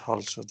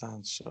خوشحال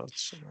شدن، شاد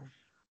شدن.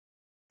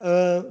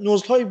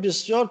 نزل‌های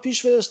بسیار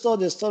پیش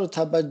فرستاد، استار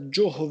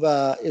تبجح و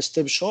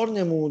استبشار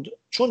نمود.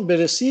 چون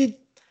برسید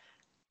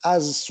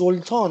از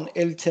سلطان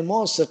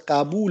التماس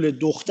قبول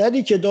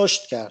دختری که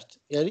داشت کرد،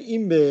 یعنی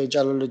این به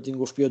جلال الدین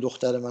گفت بیا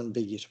دختر من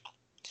بگیر.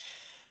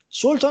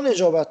 سلطان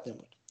اجابت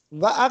نمود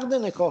و عقد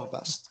نکاح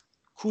بست.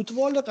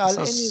 کوتوال قلعه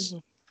نیز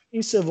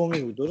این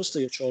سومی بود،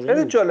 درسته یا چهارمی بود؟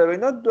 خیلی جالبه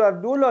اینا در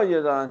دو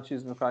لایه دارن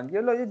چیز میکنن.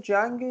 یه لایه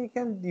جنگ،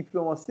 یکم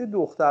دیپلماسی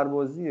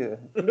دختربازیه.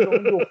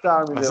 این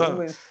دختر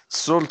میده.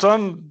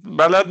 سلطان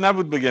بلد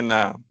نبود بگه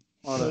نه.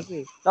 آره.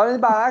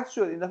 این برعکس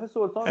شد، این دفعه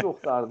سلطان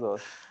دختر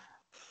داشت.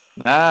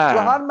 نه. تو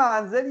هر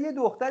منزل یه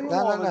دختری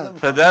نه.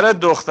 پدر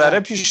دختره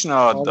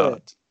پیشنهاد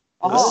داد.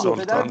 آها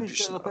پدر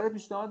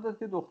پیشنهاد داد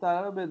که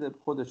دختره رو بده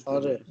خودش.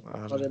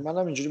 آره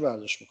منم اینجوری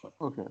برداشت میکنم.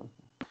 اوکی.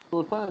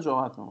 سلطان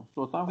اجابت نمود.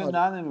 سلطان که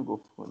نه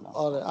نمیگفت کلا.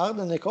 آره عقد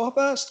نکاح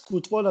بست.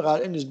 کوتوال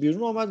قلعه نیز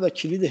بیرون آمد و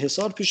کلید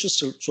حصار پیش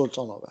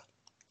سلطان آورد.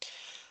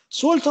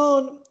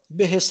 سلطان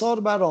به حصار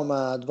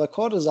برآمد و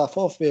کار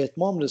زفاف به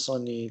اتمام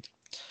رسانید.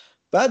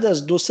 بعد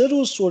از 2-3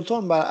 روز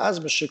سلطان بر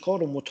عزم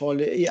شکار و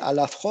مطالعه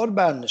علفخوار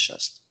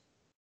برنشست.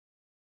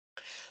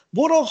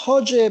 براق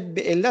حاجب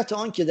به علت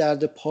آن که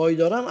درد پای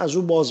دارم از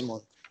او باز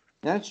ماند.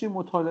 یعنی چی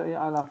مطالعه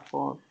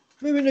علفخوار؟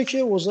 ببینه که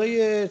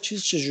اوضاع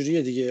چیز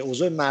چجوریه دیگه،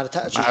 اوضاع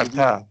مرتع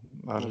چجوریه.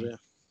 آره.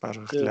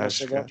 برای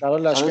لشکر.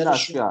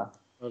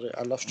 آره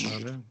علف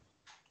چجوریه.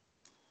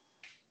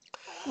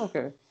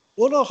 اوکی.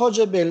 براق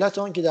حاجب به علت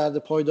آن که درد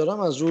پای دارم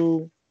از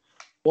او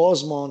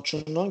باز ماند،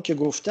 چنان که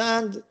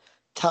گفتند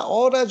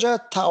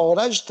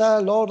تعارجت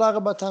لا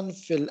رغبتا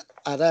فی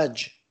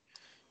العرج،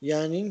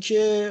 یعنی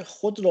اینکه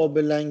خود را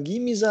به لنگی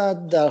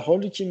میزد در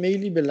حالی که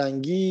میلی به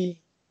لنگی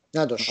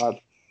نداشت،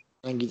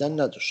 لنگیدن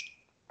نداشت.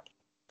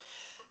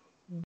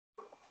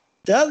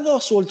 در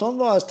راه سلطان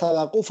را از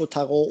توقف و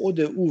تقاعد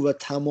او و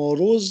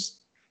تمارض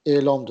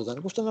اعلام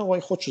دادن، گفتن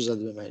آقای خودشو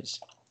زده به مریض.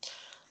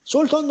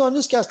 سلطان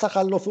دانست که از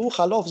تخلف او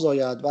خلاف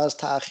زاید و از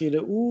تأخیر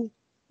او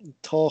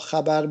تا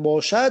خبر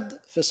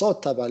باشد فساد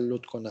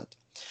تولد کند.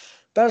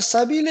 بر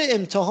سبیل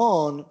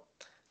امتحان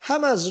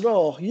هم از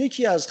راه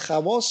یکی از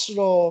خواص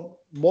را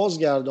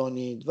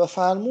بازگردانید و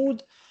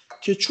فرمود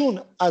که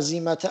چون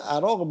عزیمت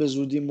عراق به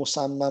زودی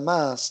مصمم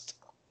است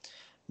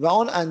و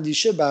آن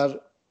اندیشه بر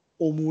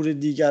امور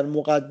دیگر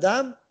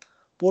مقدم،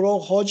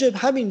 براق حاجب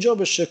همینجا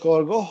به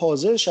شکارگاه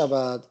حاضر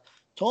شود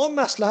تا آن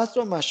مصلحت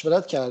را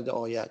مشورت کرده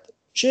آید،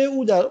 چه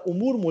او در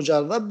امور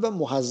مجرب و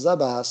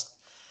مهذب است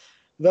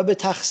و به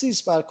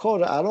تخصیص بر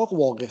کار عراق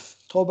واقف،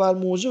 تا بر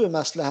موجب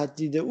مصلحت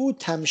دیده او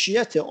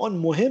تمشیت آن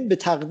مهم به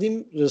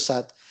تقدیم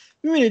رسد.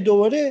 ببینید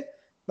دوباره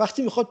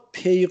وقتی میخواد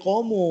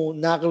پیغامو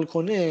نقل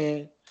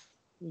کنه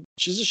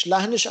چیزش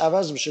لحنش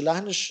عوض میشه،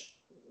 لحنش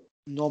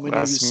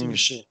نامه‌نویسی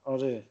میشه.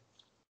 آره.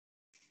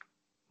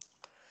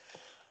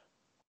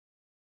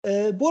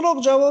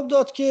 براق جواب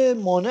داد که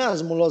مانع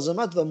از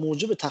ملازمت و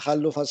موجب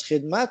تخلف از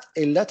خدمت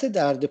علت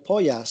درد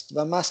پای است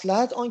و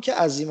مصلحت آن که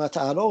عزیمت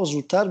عراق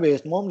زودتر به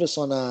اتمام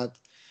رساند،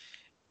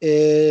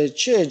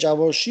 چه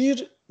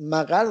جواشیر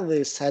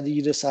مقر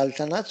سریر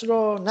سلطنت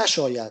را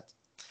نشاید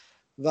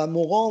و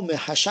مقام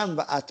حشم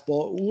و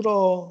اتباع او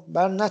را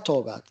بر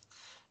نتابد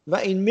و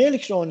این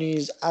ملک را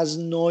نیز از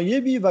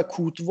نایبی و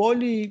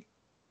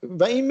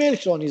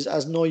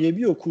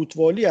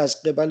کوتوالی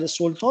از قبل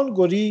سلطان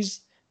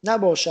گریز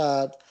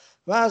نباشد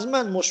و از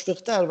من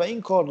مشفقتر و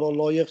این کار را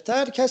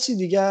لایقتر کسی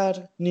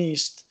دیگر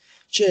نیست،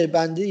 چه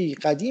بنده‌ای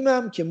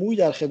قدیمم که موی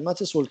در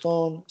خدمت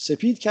سلطان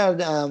سپید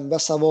کرده ام و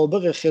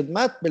سوابق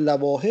خدمت به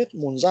لواحق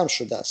منظم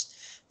شده است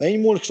و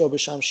این ملک را به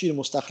شمشیر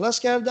مستخلص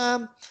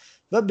کردم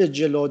و به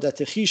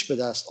جلادت خیش به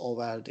دست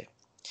آورده.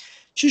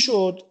 چی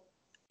شد؟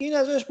 این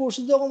ازش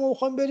پرسید آقا ما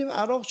میخوایم بریم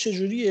عراق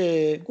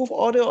چجوریه؟ گفت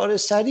آره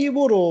سریع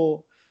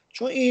برو،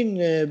 چون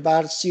این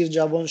برسیر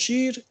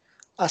جوانشیر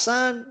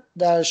اصلا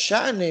در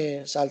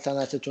شأن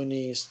سلطنت تو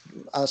نیست،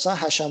 اصلا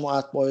حشم و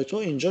اتباع تو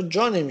اینجا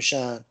جا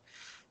نمیشن.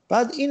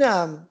 بعد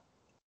اینم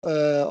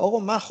آقا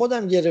من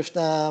خودم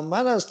گرفتم،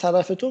 من از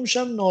طرف تو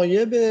میشم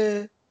نایب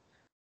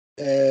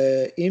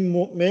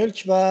این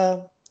ملک و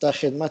در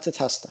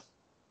خدمتت هستم.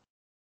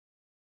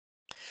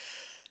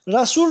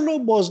 رسول رو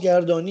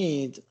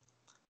بازگردانید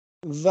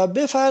و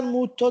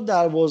بفرمود تا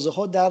دروازه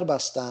ها در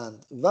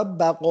بستند و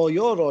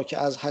بقایا را که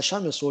از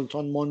حشم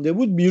سلطان مانده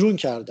بود بیرون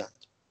کردند.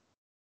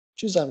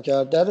 چیزم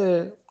کرد،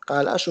 در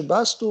قلعه‌ش رو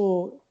بست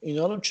و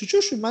اینا رو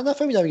چطور شد؟ من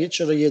نفهمیدم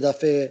چرا یه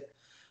دفعه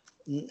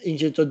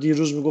اینکه تا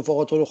دیروز میگفت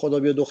آقا تو رو خدا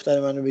بیا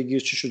دختر منو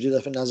بگیر، چی شد یه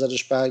دفعه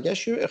نظرش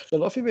برگشت؟ یه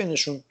اختلافی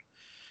بینشون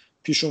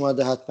پیش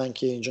اومده حتما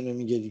که اینجا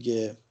نمیگه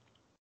دیگه.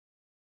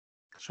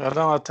 شاید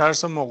هم از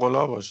ترس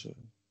مغولا باشه.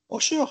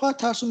 آخه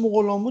ترس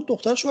مغولان بود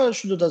دخترش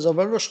برش داد، از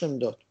اول راش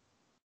نمیداد.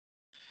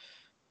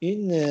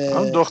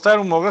 هم دختر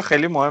اون موقع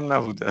خیلی مهم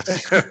نبوده.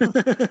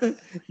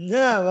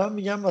 نه من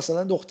میگم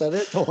مثلا دختره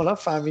احتمالاً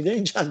فهمیده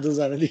این چند تا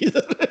زنه دیگه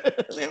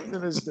داره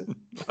نمیدونسته.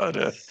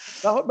 آره.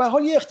 به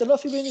حال یه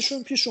اختلافی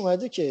بینشون پیش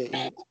اومده که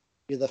این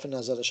یه دفعه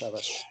نظرش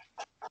عوض شد.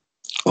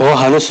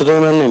 هنوز صدای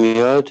من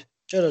نمیاد؟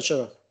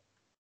 چرا؟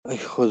 ای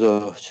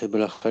خدا چه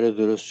بالاخره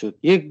درست شد.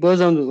 یک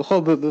بازم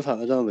خب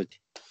بفهم ادامه بدی.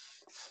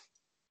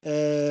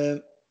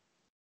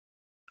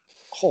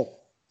 خب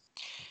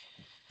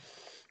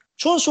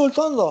چون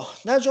سلطان را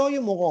نه جای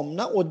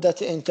مقام نه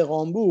عدت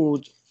انتقام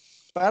بود،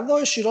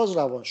 بردار شیراز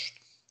روان شد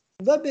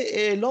و به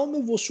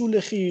اعلام وصول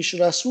خیش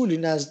رسولی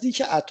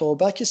نزدیک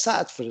اتابک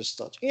سعد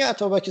فرستاد. این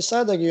اتابک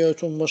سعد اگه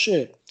یادتون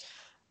باشه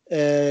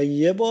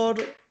یه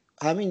بار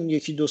همین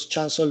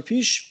چند سال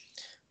پیش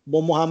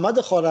با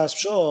محمد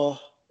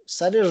خوارزمشاه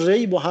سر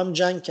ری با هم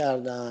جنگ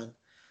کردن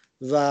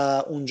و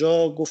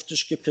اونجا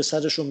گفتش که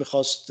پسرش رو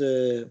میخواست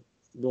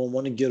به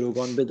عنوان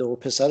گروگان بده و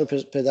پسر و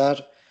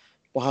پدر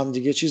با هم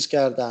دیگه چیز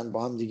کردن،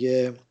 با هم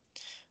دیگه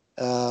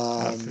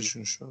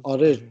حرفشون شد.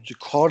 آره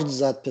کارد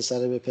زد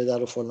پسر به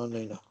پدر و فلان و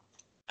اینا.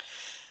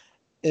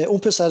 اون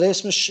پسر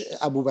اسمش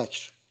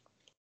ابوبکر.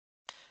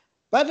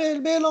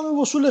 بعد به اعلام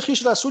وصول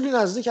خیش رسولی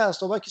نزدیک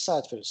اتابک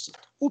سعد فرستاد.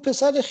 او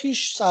پسر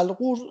خیش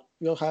سلغور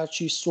یا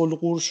هرچی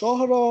سلغور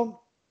شاه را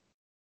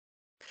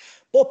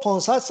با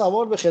 500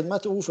 سوار به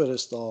خدمت او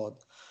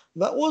فرستاد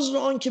و عذر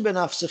آن که به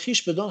نفس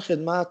خیش بدان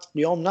خدمت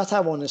قیام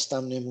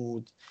نتوانستم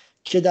نمود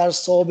که در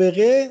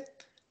سابقه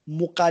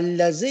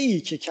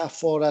مقلظه‌ای که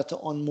کفارت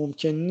آن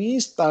ممکن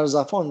نیست بر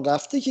زفان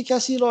رفته که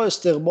کسی را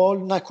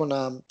استقبال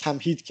نکنم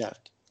تمهید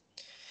کرد.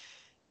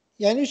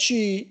 یعنی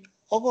چی؟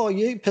 آقا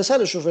یه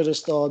پسرشو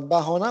فرستاد،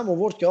 بهانه‌ام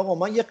آورد که آقا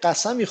من یه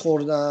قسمی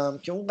خوردم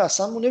که اون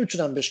قسمو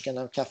نمیتونم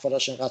بشکنم،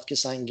 کفارش اینقدر که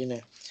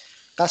سنگینه،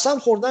 قسم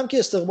خوردم که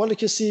استقبال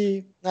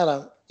کسی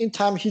نرم. این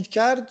تمهید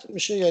کرد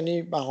میشه،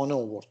 یعنی بهانه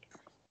آورد.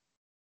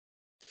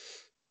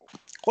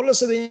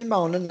 خلاصه به این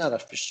بهانه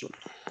نرفت پیش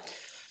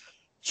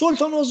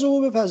سلطان عضو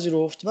او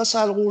بپذیرفت و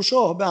سلغور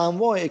شاه به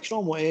انواع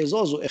اکرام و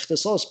اعزاز و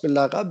اختصاص به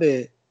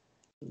لقب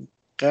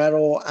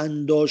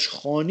قراانداش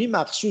خانی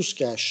مخصوص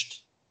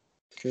گشت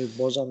که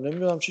بازم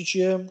نمیدونم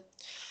چیه.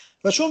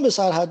 و چون به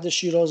سرحد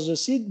شیراز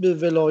رسید به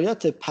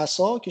ولایت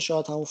پسا که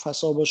شاید همون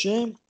فسا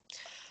باشه،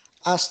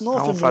 اصناف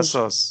همون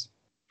فساست.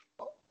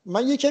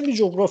 من یه کمی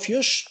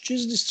جغرافیاش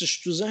چیز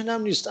نیستش تو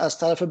ذهنم نیست. از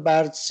طرف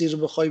بردسیر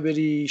بخوای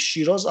بری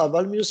شیراز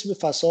اول میرسی به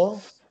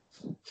فسا؟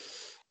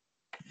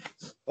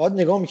 باید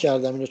نگاه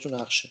میکردم اینو تو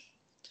نقشه.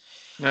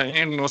 نه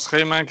این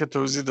نسخه من که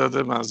توضیح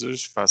داده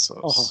منظورش فساست.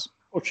 آها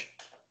اوکی.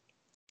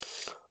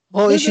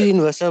 ایشی این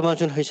وسط من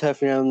چون هیچ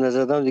حرفی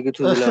نزدم دیگه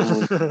تو دلم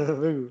موند.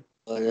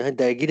 بگو.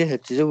 درگیر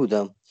حتیجه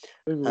بودم.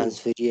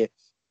 هنسفریه.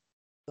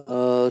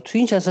 تو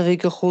این چند صفحه‌ای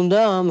که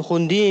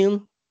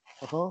خوندیم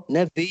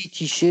نه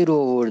بیتی شعر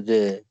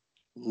آورده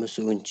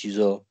مثل اون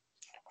چیزا،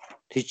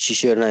 هیچ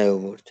شعر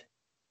نیاورد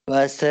و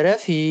از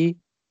طرفی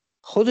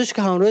خودش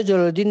که همراه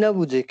جلال‌الدین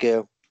نبوده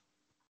که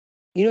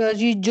اینو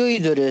از یه جایی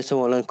داره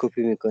احتمالاً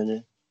کپی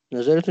میکنه.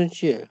 نظرتون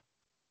چیه؟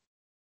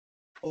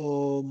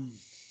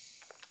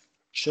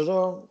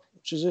 چرا؟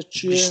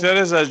 چیه؟ بیشتر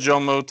از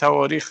جامعه و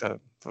تواریخه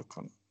فکر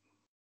کنم.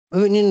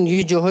 ببینین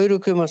یه جاهایی رو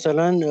که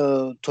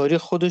مثلا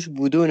تاریخ خودش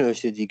بوده و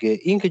نوشته دیگه.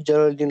 این که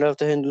جلال‌الدین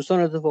رفته هندوستان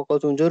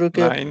اتفاقات اونجا رو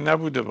که نه این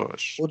نبوده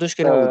باش. خودش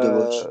که نبوده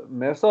باش.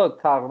 مرساد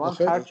تقریبا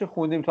هرچی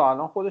خوندیم تا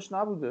الان خودش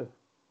نبوده.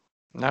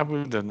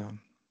 نه.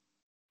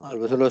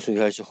 البته راست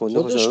میگه هرچی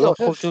خونده خودش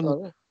خب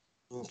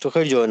تو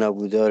خیلی جا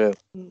نبوده. آره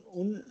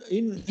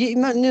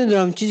من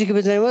نمیدونم چیزی که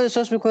بزنیم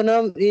احساس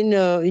میکنم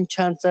این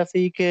چند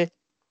صفحه‌ای که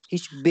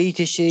هیچ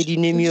بیت شعری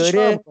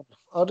نمیاره.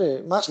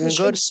 آره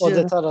متنش خیلی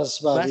ساده تر از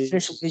بقیه.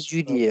 متنش یه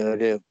جوریه.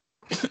 آره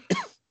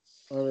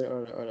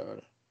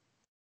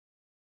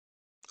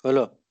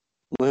حالا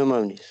مهم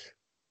هم نیست.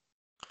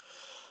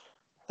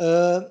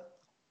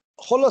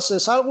 خلاصه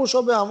سلغور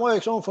شاه به انواع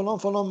اکرام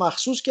فلان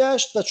مخصوص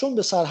گشت و چون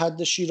به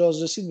سرحد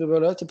شیراز رسید به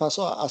ولایت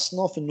پسا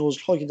اصناف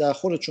نزل‌ها که در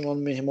خور چنان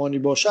مهمانی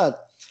باشد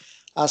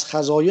از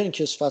خزاین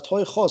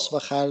کسوت‌های خاص و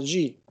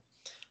خرجی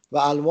و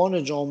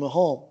الوان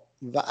جامه‌ها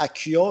و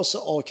اکیاس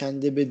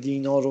آکنده به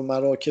دینار و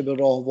مراکب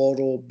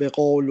راهوار و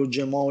بقال و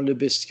جمال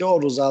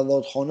بسیار و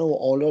زوادخانه و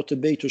آلات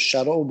بیت و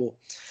شراب و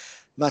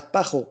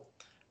مطبخ و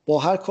با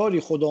هر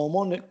کاری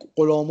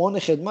غلامان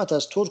خدمت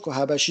از ترک و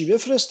حبشی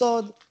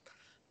بفرستاد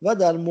و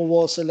در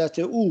مواصلت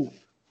او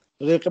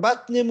رغبت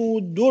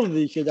نمود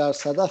دردی که در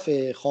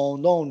صدف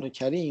خاندان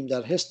کریم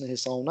در حسن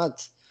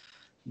حسانت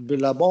به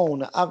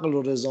لبان عقل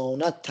و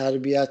رزانت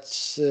تربیت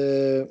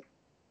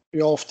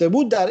یافته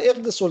بود در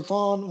عقد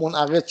سلطان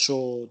منعقد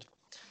شد.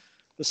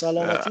 به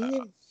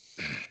سلامتی.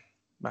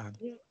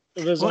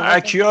 اون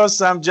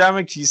اکیاس هم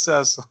جمع کیسه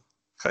است.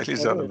 خیلی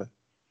جالبه.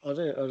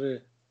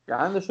 آره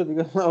گندشو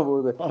دیگه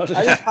نبوده. آره.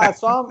 ولی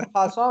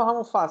فسا هم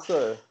همون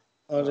فساه.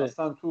 آره.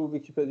 اصلا تو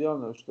ویکی‌پدیا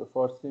هم نوشته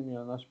فارسی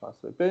میانش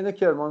فساه. بین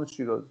کرمان و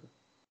شیراز.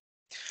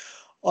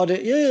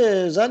 آره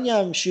یه زنی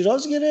هم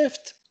شیراز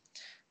گرفت،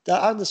 در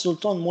عقد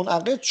سلطان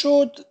منعقد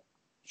شد.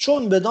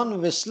 چون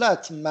بدان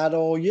وصلت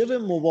مرایر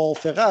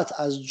موافقت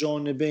از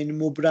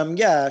جانبین مبرم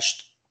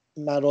گشت،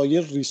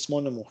 مرایر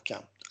ریسمان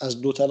محکم،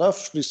 از دو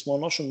طرف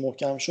ریسماناشون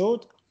محکم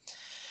شد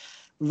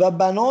و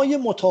بنای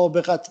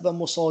مطابقت و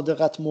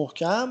مصادقت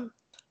محکم،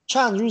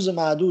 چند روز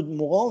معدود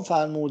مقام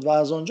فرمود و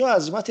از آنجا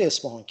عزیمت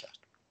اصفهان کرد.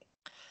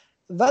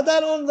 و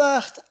در آن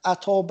وقت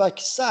اتابک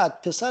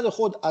سعد پسر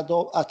خود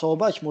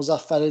اتابک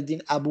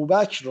مظفرالدین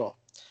ابوبکر را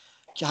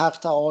که حق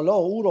تعالی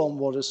او را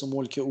وارث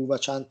ملک او و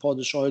چند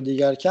پادشاه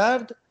دیگر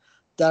کرد،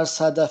 در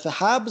صدف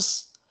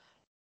حبس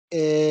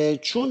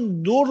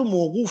چون دور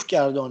موقوف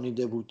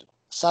گردانیده بود.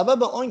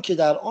 سبب آن که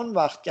در آن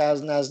وقت که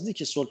از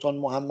نزدیک سلطان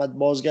محمد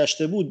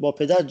بازگشته بود با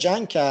پدر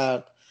جنگ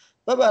کرد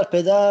و بر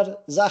پدر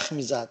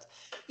زخمی زد.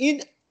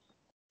 این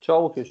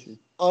چاقو کشید.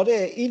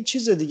 آره این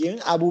چیز دیگه.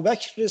 این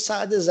ابوبکر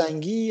سعد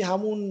زنگی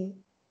همون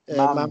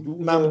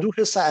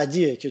ممدوح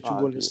سعدیه که تو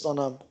گلستان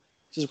هم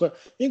چیز کنه.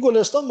 این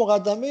گلستان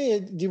مقدمه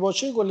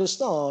دیباچه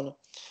گلستان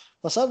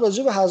مثلا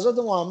راجع به حضرت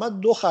محمد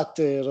 2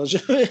 خطه، راجع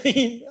به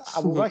این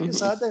ابوبکر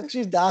سعد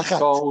چیز 10 خط.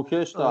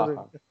 چاقوکش 10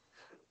 خط.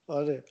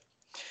 آره.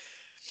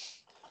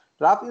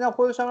 رفت اینم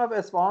خودش هم رفت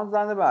اصفهان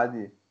زن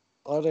بعدی.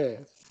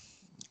 آره.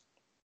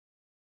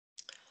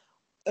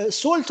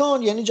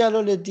 سلطان یعنی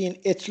جلال الدین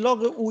اطلاق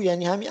او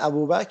یعنی همین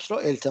ابوبکر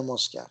را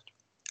التماس کرد.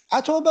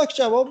 اتابک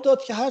جواب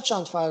داد که هر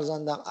چند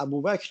فرزندم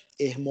ابوبکر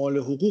اهمال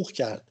حقوق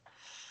کرد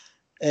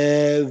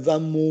و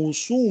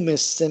موسوم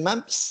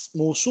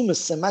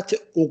سمت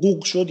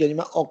حقوق شد، یعنی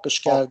من عاقش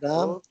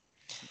کردم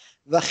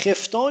و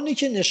خفتانی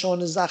که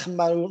نشان زخم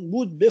بر اون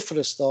بود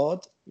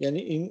بفرستاد، یعنی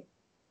این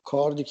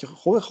کار دیگه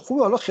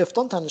خوبه حالا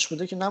خفتان تنش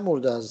بوده که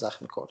نمرده از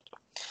زخم کار.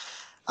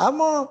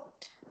 اما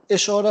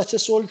اشارت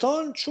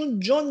سلطان چون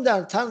جان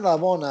در تن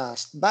روان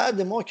است،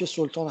 بعد ما که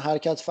سلطان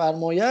حرکت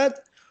فرماید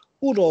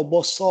او را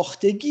با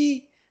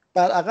ساختگی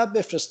بر عقب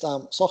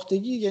بفرستم.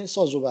 ساختگی یعنی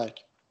ساز و برگ.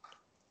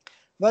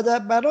 و در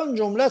بران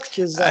جملت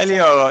که علی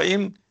آقا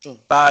این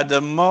بعد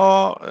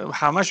ما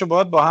همشو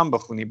باید با هم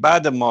بخونی.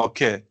 بعد ما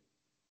که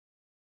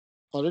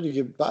آره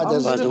دیگه بعد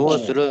از ما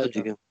سر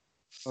دیگه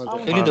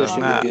خیلی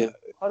داشتیم دیگه.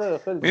 آره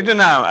خیلی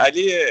میدونم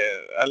علی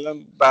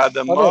الان بعد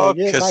ما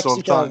که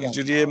سلطان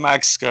اینجوری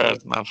مکس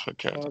کرد من فکر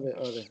کردم.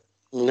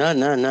 آره.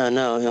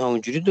 نه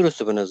همونجوری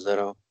درسته به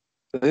نظرم.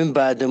 ببین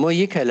بعد ما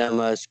یک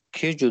کلمه است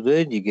که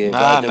جدای دیگه. نه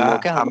بعد ما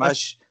که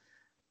همش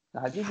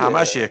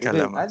یک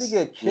کلمه است.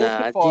 دیگه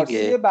که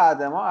فارسی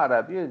بعد ما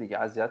عربیه دیگه،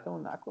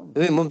 اذیتمون نکنید.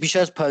 ببین ما بیش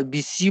از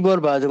 20 بار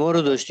بعد ما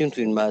رو داشتیم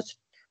تو این متن.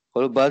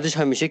 حالا بعدش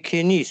همیشه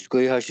که نیست،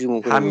 گاهی هر چیزی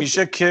ممکنه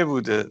همیشه که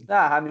بوده. نه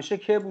همیشه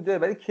که بوده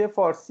ولی که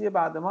فارسی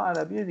بعد ما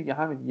عربیه دیگه،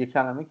 همین یک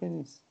کلمه که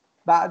نیست.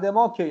 بعد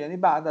ما که یعنی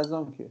بعد از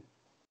آن که.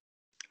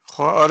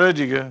 خب آره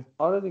دیگه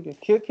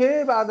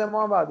که بعد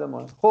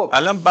ما. خب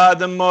الان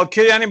بعد ما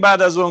که یعنی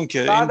بعد از اون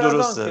که، این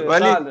درسته.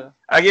 ولی بله.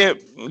 اگه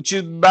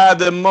چیز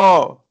بعد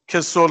ما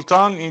که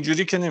سلطان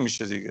اینجوری که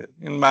نمیشه دیگه،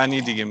 این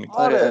معنی دیگه میده.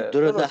 آره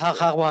درسته.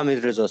 حق با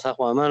حمید رضا. حق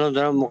با من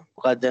دارم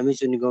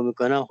مقدمه‌شو نگاه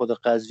میکنم. خود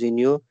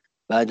قزوینیو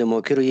بعد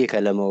ما که رو یک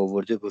کلمه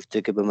آورده،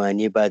 گفته که به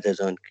معنی بعد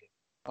از آن که.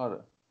 آره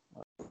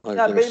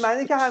نه به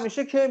معنی که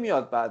همیشه که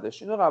میاد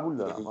بعدش، اینو قبول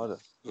دارم. آره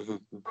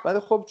ولی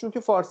خب چون که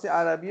فارسی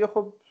عربیه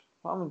خب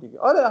همون دیگه.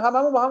 آره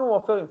هممون با هم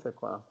موافقیم فکر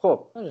کنم.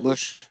 خب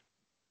باش.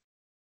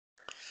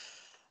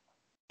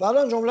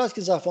 برای جملت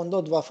که زفان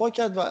داد وفا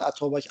کرد و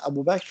اتابک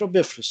ابوبکر را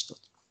بفرستاد.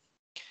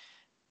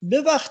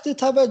 به وقت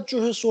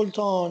توجه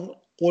سلطان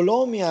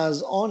غلامی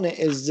از آن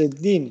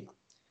عزالدین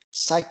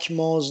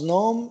سکماز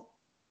نام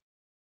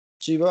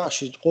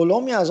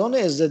غلامی از آن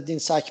عزالدین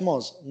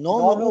سکماز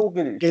نام او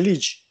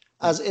گلیج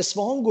از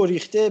اصفهان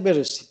گریخته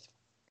برسید.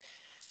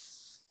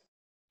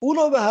 او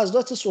را به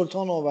حضرت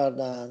سلطان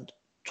آوردند.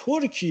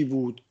 ترکی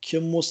بود که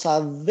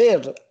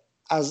مصور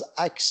از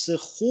عکس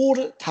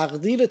خور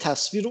تقدیر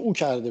تصویر او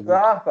کرده بود.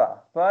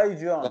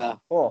 وای جان.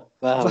 خب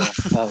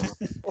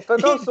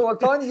فکر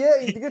سلطان یه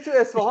دیگه تو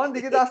اصفهان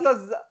دیگه دست از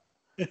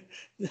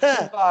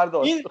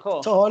این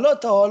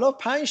تا حالا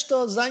 5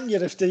 تا زن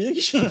گرفته،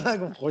 یکیشون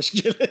نگم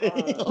خوشگله.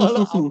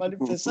 حالا اولی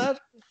پسر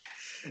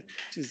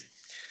چیز.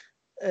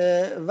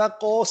 و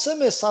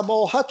قاسم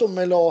صباحت و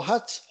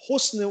ملاحت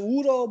حسن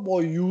او را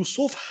با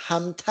یوسف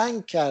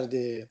همتنگ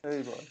کرده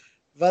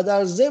و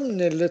در ضمن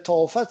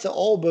لطافت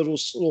آب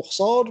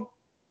رخسار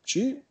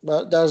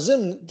در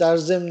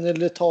ضمن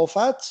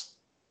لطافت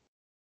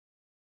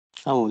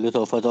همون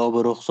لطافت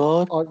آب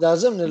رخسار در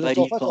ضمن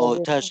لطافت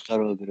آتش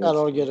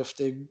قرار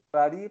گرفته.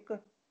 بریق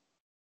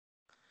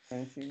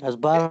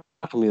از برق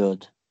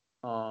میاد.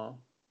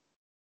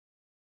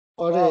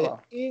 آره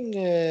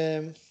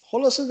این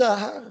خلاصه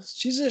در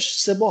چیزش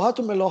سباحت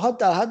و ملاحت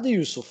در حد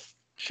یوسف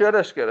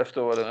شعرش گرفت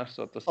دوباره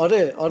نشد.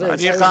 آره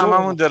ولی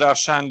هممون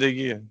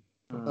درخشندگیه.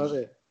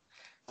 آره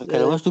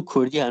کلمه‌اش تو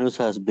کردی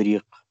هنوز هست،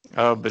 بریق.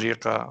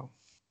 بریقه.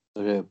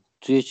 آره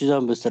توی یه چیز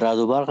هم به رعد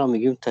و برق هم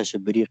میگیم تش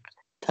بریق.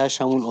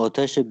 تش همون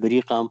آتش،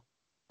 بریق هم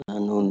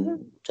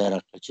اون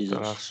جرق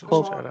چیزش.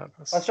 خب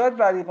و شاید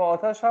بریق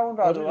آتش همون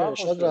رعد و برق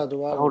شاید رعد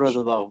و برق همون رعد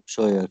و برق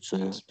شاید.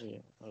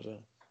 آره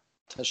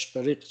تش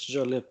بریق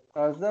جالب.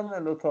 از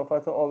ضمن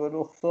لطافت آب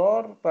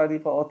رخسار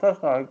بریق آتش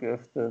قرار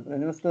گرفته،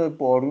 یعنی مثل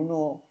بارون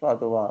و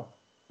رعد و برق.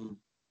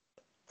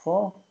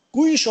 خب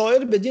گویی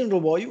شاعر بدین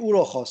رباعی او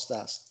را خواسته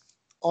است: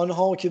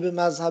 آنها که به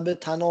مذهب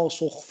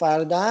تناسخ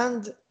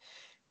فردند،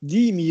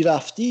 دی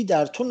میرفتی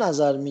در تو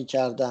نظر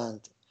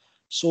میکردند،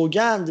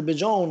 سوگند به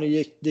جان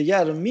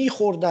یکدیگر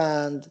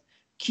میخوردند،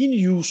 کین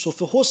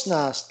یوسف حسن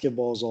است که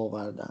باز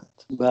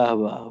آوردند. به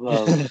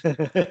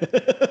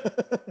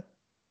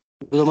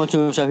به من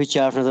چون شب هیچ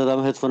حرف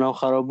نزدم، هدفونم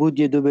خراب بود،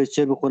 یه دو بیت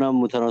شعر بخونم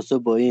متناسب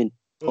با این.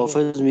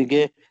 حافظ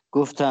میگه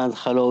گفتند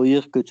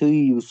خلایق که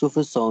توی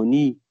یوسف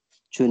ثانی،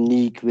 چون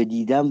نیک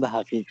بدیدم به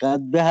حقیقت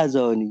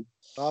بهزانی.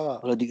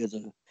 حالا دیگه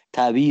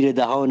تعبیر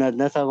دهانت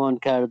نتوان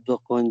کرد به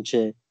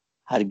قنچه،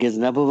 هرگز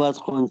نبود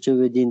قنچه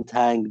بدین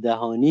تنگ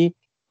دهانی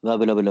و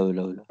بلا بلا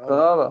بلا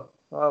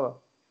بلا.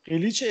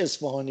 قلیچ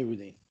اصفهانی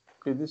بودین.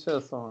 قلیچ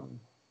اصفهانی.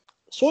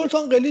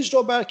 سلطان قلیچ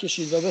را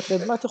برکشید و به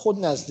خدمت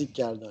خود نزدیک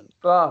گردانید.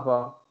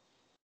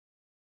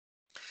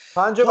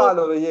 5 به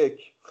علاوه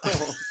 1.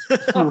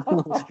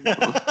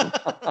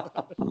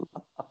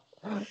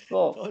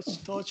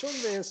 تا چون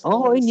به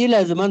اصفهان این یه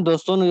لحظه من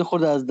داستانو یه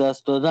خورده از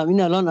دست دادم.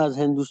 این الان از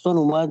هندوستان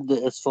اومد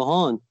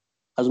اصفهان،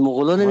 از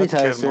مغولا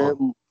نمیترسه؟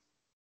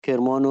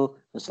 کرمان و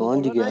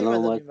اصفهان دیگه الان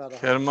اومد.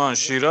 کرمان،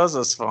 شیراز،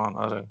 اصفهان.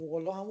 آره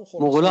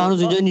مغولا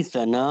هنوز اینجا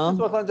نیستن. نه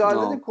سلطان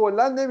جلال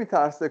کلا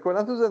نمیترسه،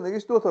 کلا تو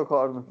زندگیش 2 تا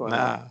کار میکنه.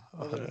 نه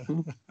آره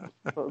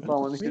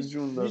زمانی که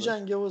جون داره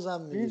میجنگه و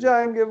زن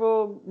میجنگه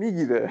و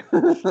میگیره.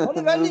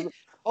 آره ولی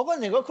آقا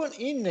نگاه کن،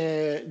 این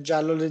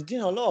جلال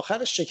الدین حالا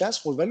آخرش شکست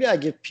خورد، ولی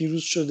اگه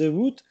پیروز شده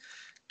بود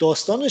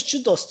داستانش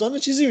چه داستان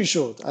چیزی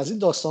میشد. از این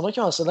داستانا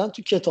که مثلا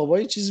تو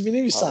کتابای چیز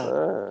می‌نویسن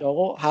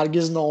آقا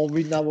هرگز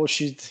ناامید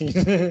نباشید.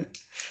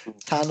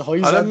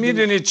 تنهایی حالا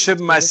میدونید چه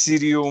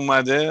مسیری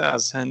اومده؟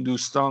 از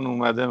هندوستان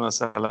اومده،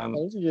 مثلا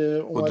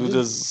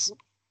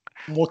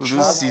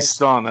حدود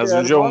سیستان، از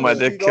اونجا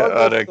اومده که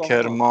آره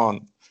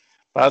کرمان،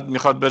 بعد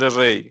میخواد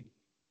بره ری.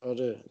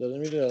 آره داره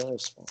میره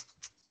اصفهان.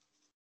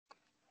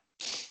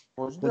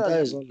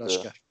 منتهی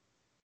لشکر.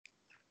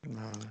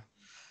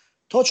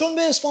 تا چون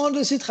به اصفهان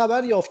رسید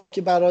خبر یافت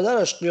که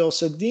برادرش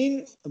غیاث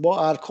الدین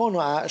با ارکان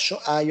و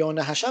اعیان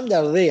حشم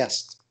در ری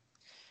است.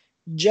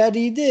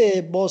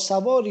 جریده با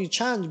سواری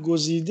چند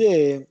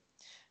گزیده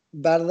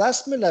بر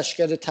رسم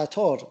لشکر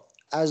تتار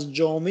از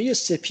جامه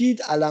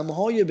سپید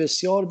علمهای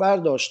بسیار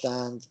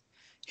برداشتند.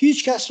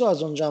 هیچ کس را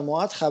از آن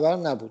جماعت خبر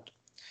نبود.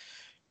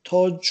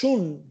 تا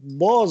چون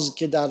باز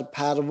که در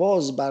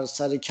پرواز بر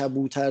سر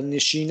کبوتر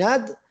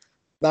نشیند،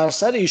 بر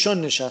سر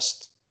ایشان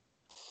نشست.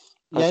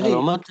 یعنی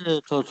علامت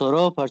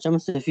تاتارا پرچم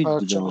سفید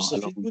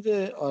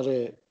بوده.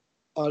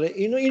 آره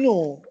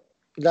اینو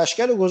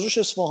لشکر گذاشت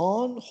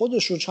اصفهان،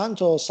 خودش رو چند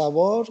تا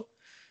سوار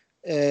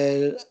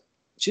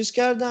چیز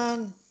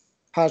کردن،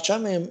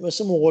 پرچم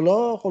مثل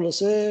مغولا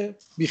خلاصه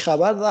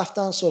بیخبر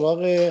رفتن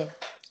سراغ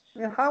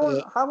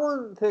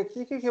همون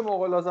تکنیکی که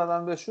مغولا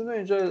زدن بهشون رو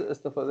اینجا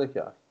استفاده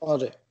کرد.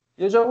 آره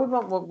یه جا بود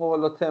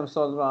مغولا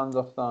تمثال رو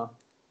انداختن.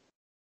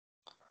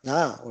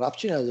 نه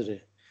ربطی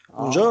نداره.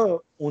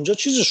 اونجا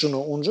چیزشونو،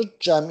 اونجا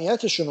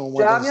جمعیتشونو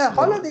اومدن. جمعیت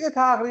حالا دیگه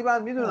تقریبا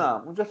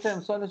میدونم اونجا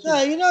تمثالش. نه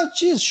اینا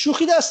چیز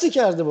شوخی دستی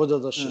کرده با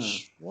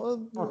داداشش.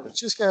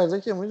 چیز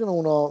کرده که میدونه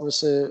اونا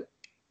مثل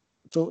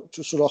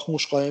تو سوراخ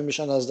موش قایم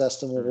میشن از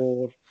دست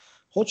مغول.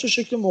 خودش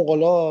شکل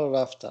مغولا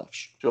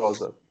رفتش.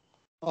 جالب.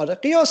 آره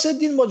غیاث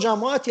الدین با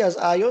جماعتی از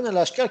اعیان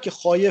لشکر که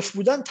خایف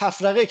بودن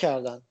تفرقه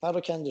کردند،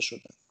 پراکنده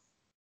شدند.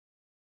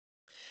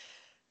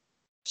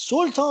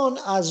 سلطان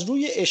از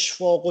روی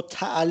اشفاق و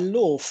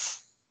تألف،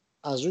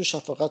 از روی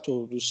شفقت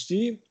و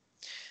دوستی،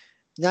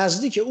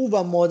 نزدیک او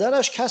و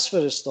مادرش کس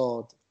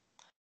فرستاد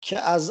که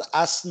از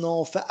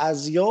اصناف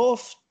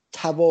اضیاف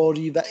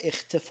تباری و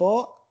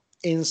اختفا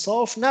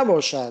انصاف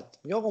نباشد.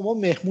 یا آقا ما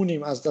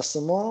مهمونیم، از دست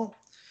ما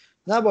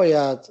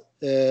نباید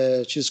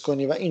چیز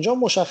کنی. و اینجا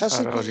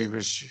مشخصه که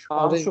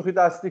شوخی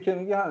دستی که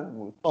میگه همین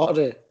بود.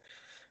 آره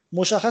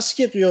مشخصه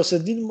که غیاث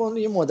الدین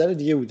یه مادر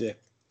دیگه بوده.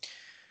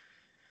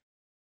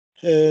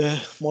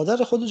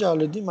 مادر خود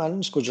جلال الدین معلوم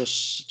نیست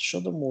کجاست،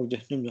 شاید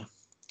مرده، نمیدونم.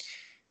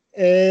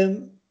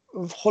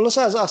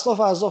 خلاصه از اصناف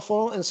اضیاف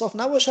انصاف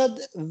نباشد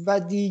و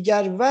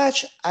دیگر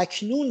وجه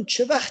اکنون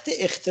چه وقت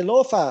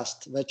اختلاف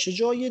است و چه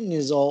جای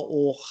نزاع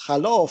و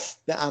خلاف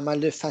به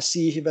عمل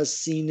فصیح و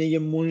سینه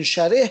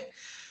منشرح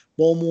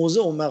با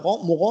موضع و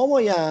مقام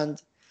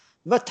آیند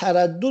و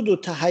تردد و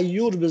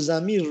تحیر به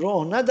ضمیر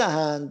راه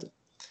ندهند.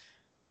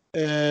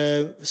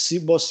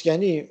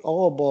 یعنی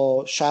آقا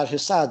با شرح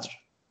صدر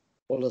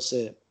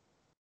خلاصه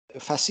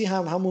فصیح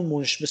هم همون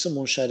مثل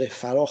منشرح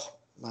فراخ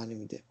معنی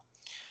میده.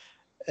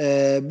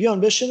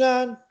 بیان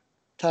بشینن،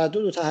 تردد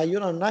و تحیر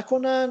هم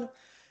نکنن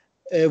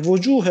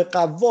وجوه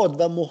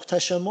قواد و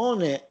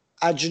محتشمان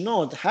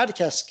اجناد هر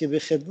کس که به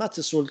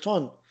خدمت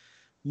سلطان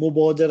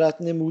مبادرت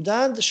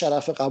نمودند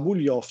شرف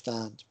قبول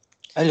یافتند.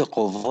 علی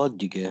قواد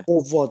دیگه.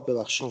 قواد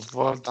ببخشید.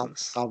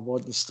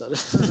 قواد نیست داره.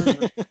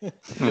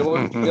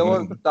 یه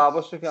بار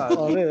دعواشو کرد.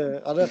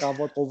 آره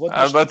قواد قواد.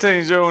 البته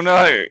اینجا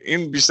اونا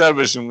این بیشتر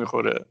بهشون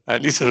میخوره.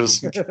 علی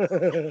درست میگه.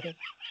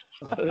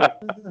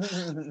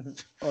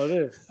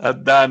 آره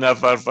 10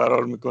 نفر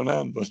فرار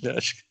میکنن با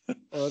لشکر.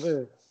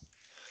 آره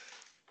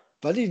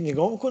ولی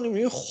نگاه میکنیم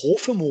این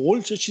خوف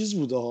مغول چه چیز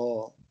بوده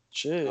ها،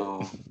 چه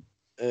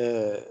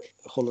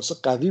خلاصه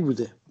قوی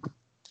بوده.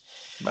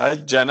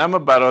 بعد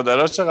جنم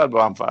برادرها چقدر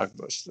با هم فرق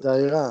داشته.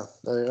 دقیقاً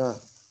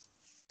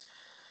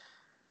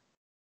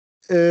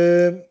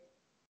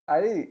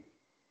علی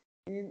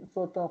این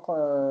سلطان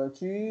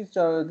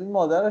جلال الدین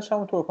مادرش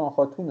هم ترکان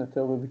خاتونه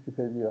طبق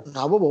ویکی‌پدیا.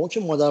 نه بابا اون که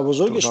مادر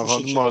بزرگش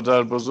میشه.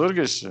 مادر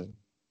بزرگشه.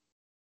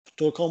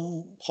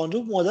 ترکان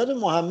خانم مادر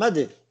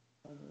محمده.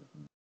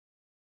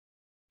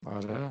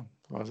 آره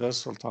مادر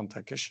سلطان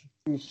تکش.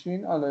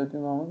 پیشین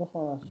علایالدین محمد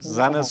خانم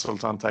زن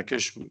سلطان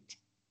تکش بود.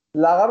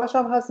 لقبش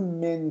هم هست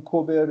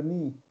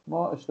منکوبرنی.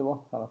 ما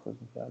اشتباه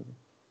تلفظ می‌کردیم.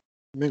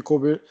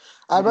 منکوبر.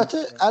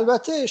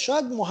 البته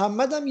شاید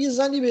محمد هم یه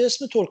زنی به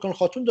اسم ترکان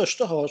خاتون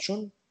داشته ها،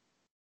 چون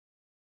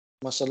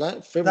مثلا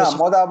نه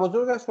مادر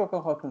بزرگش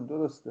ترکان خاتون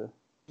درسته.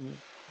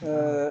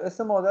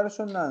 اسم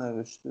مادرشون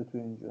ننوشته تو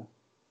اینجا.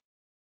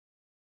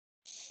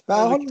 به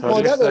هر حال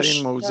مادرش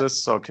این موضوع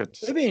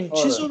ساکت. ببین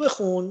چیزو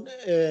بخون،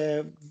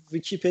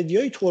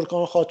 ویکی‌پدیای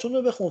ترکان خاتون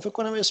رو بخون، فکر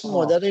کنم اسم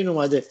مادر این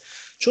اومده،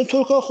 چون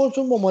ترکان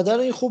خاتون با مادر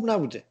این خوب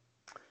نبوده.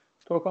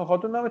 ترکان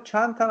خاتون نام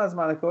چند تن از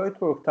ملکه‌های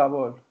ترک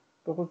تبار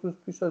به خصوص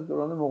پیش از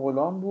دوران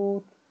مغولان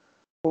بود.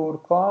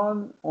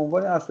 ترکان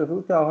عنوان اشرافی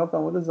بود که اغلب در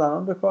مورد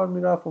زنان به کار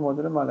میرفت و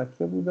مادر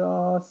ملکه بوده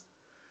است.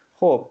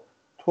 خب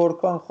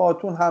ترکان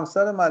خاتون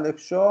همسر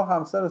ملکشاه،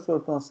 همسر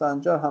سلطان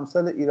سنجر،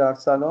 همسر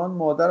ایرارسلان،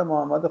 مادر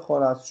محمد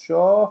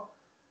خوارزمشاه،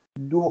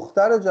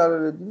 دختر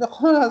جلال الدین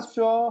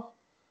خوارزمشاه،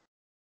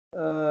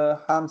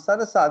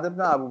 همسر سعد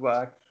بن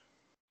ابوبکر.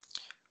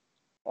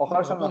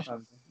 آخرش هم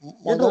نفهمیدم.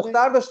 یه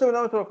دختر داشته به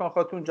نام ترکان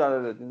خاتون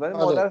جلال الدین ولی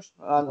مادرش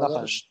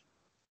نفهمیدم.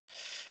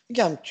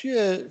 میگم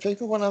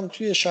فکر میکنم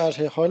توی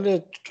شرح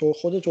حال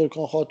خود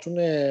ترکان خاتون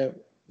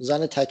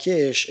زن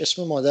تکش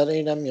اسم مادر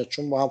اینم میاد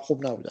چون با هم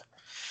خوب نبودن.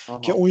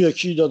 که اون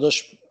یکی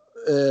داداش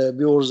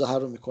بیورزه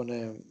رو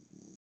میکنه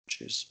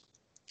چیز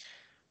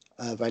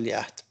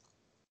ولیعهد.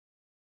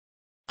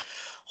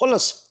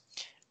 خلاص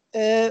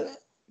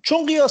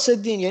چون غیاث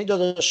الدین یعنی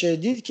داداش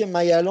دید که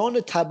میلان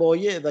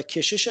تبایع و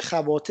کشش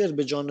خواطر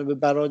به جانب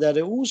برادر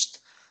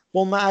اوست،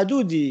 با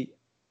معدودی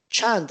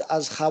چند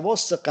از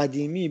خواص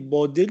قدیمی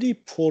با دلی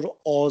پر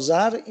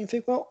آذر، این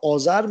فکر کنم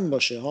آذر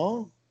باشه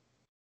ها،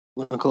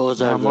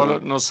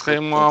 نسخه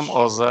ما هم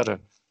آذره.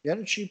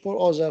 یعنی چی پر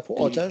آذر؟ پر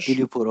آتش؟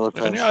 دلی پر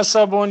آتش یعنی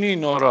عصبانی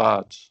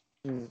ناراحت.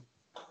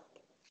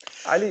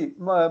 علی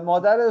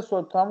مادر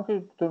سلطان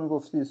که تو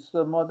میگفتی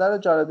مادر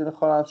جلال الدین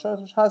خوارزمشاه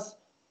هست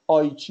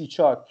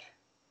آیچیچاک.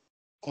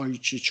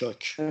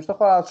 نوشته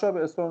خوارزمشاه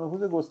به اصرار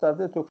نفوذ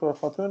گسترده ترکان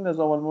خاتون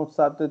نظام الملک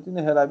صدرالدین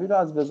هروی را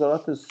از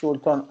وزارت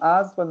سلطان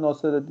عزل و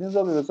ناصرالدین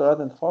را به وزارت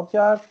انتخاب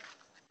کرد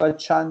و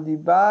چندی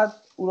بعد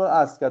او را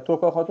عزل کرد.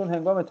 ترکان خاتون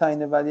هنگام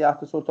تعیین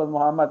ولیعهد سلطان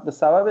محمد به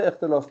سبب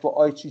اختلاف با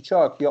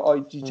آیچیچاک یا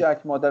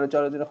آیچیچک مادر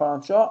جلال الدین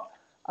خوارزمشاه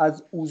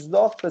از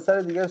اوزلاف پسر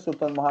دیگر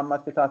سلطان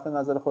محمد که تحت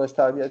نظر خودش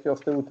تربیت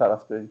یافته بود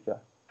طرفداری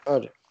کرد.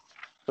 آره.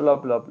 بلا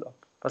بلا بلا.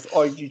 پس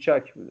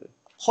آیچیچک بوده.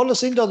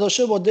 خلاص این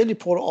داداشه با دلی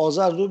پر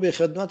آذر رو به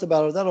خدمت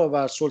برادر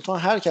آورد. سلطان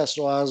هر کس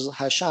را از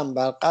حشم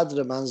بر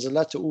قدر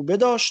منزلت او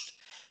بداشت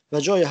و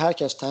جای هر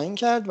کس تعیین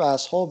کرد و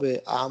اصحاب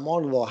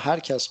اعمال و هر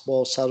کس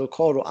با سر و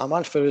کار و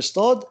عمل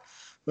فرستاد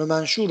و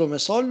منشور و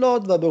مثال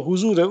داد و به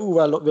حضور او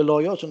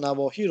ولایات و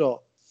نواحی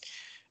را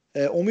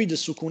امید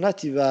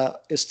سکونتی و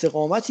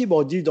استقامتی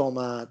با دید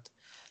آمد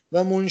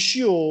و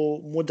منشی و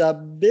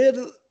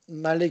مدبر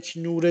ملک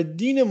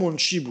نورالدین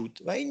منشی بود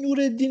و این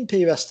نورالدین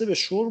پیوسته به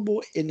شرب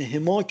و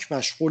انحماک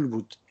مشغول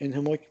بود.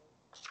 انحماک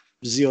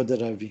زیاده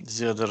روی.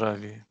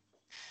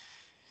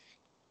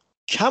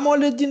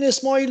 کمال الدین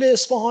اسماعیل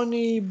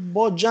اصفهانی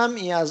با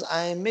جمعی از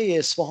ائمه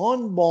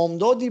اصفهان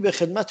بامدادی به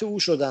خدمت او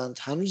شدند.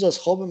 هنوز از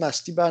خواب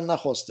مستی بر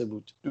نخواسته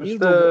بود.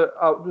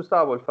 دوست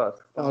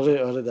ابوالفضل.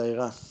 آره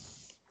دقیقاً.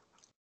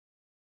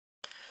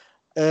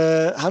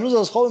 هنوز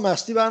از خواب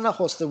مستی بر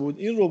نخواسته بود.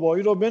 این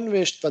رباعی را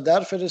بنوشت و در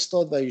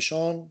فرستاد و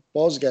ایشان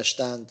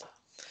بازگشتند.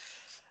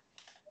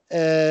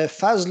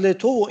 فضل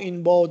تو و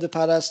این باد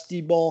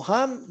پرستی با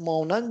هم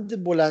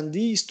مانند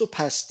بلندی است و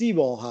پستی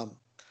با هم.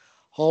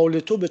 حال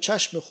تو به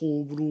چشم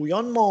خوب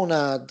رویان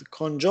ماند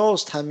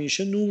کانجاست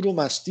همیشه نور و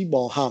مستی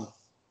با هم.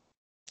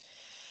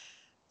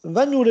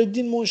 و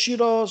نورالدین منشی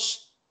راست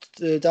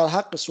در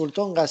حق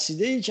سلطان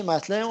قصیده ای که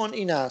مطلع آن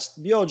این است: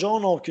 بیا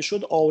جانا که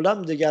شد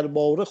عالم دگر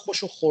باره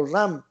خوش و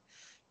خرم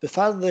به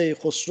فرض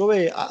خسرو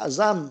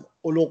اعظم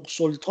اولوق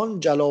سلطان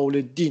جلال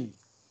الدین.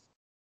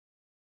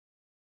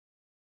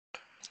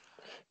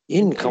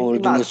 این کمال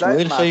الدین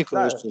اسماعیل خیلی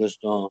کارش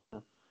درسته.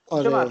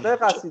 که مطلع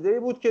قصیده‌ای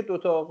بود که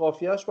دوتا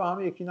قافیه‌اش با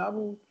هم یکی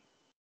نبود.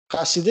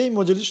 قصیده این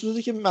مدلی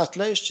شده که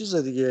مطلعش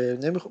چیزه دیگه،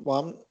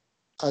 با هم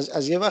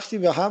از یه وقتی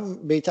به هم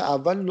بیت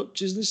اول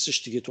چیز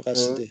نیستش دیگه تو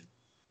قصیده.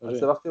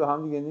 از وقتی به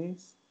هم دیگه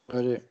نیست.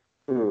 آره.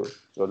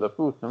 جالب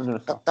بود،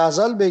 نمیدونستم.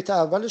 غزل بیت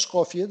اولش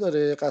قافیه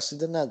داره،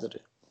 قصیده نداره.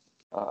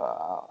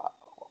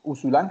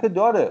 اصولا که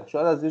داره،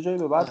 شاید از یه جایی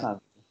به بعد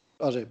نداره.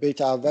 آره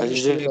بیت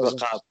اولش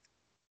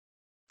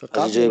به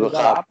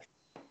قبل.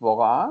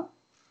 واقعا؟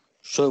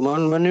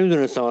 من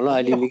نمیدونستم، حالا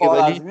علی میگه ولی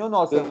خوارزمی و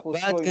ناصر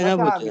خسرو اینا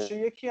که همیشه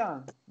یکی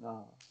هن.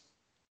 نه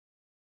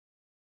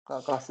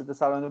قصیده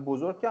سرایان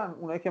بزرگ که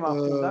اونایی که من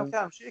خوندم که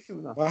همیشه یکی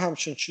بودن. و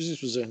همچین چیزی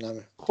تو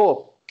ذهنمه.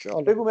 خب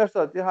بگو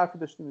مرساد، یه حرفی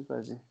داشتی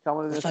می‌زدی.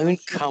 همین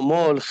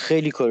کمال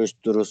خیلی کارش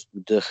درست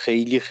بوده،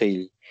 خیلی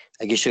خیلی.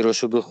 اگه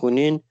شعراشو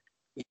بخونین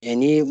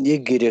یعنی یه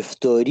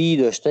گرفتاری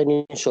داشتن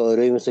این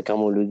شاعرایی مثل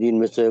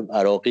کمال‌الدین، مثل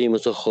عراقی،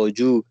 مثل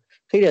خواجو.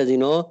 خیلی از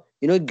اینا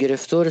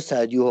گرفتار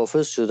سعدی و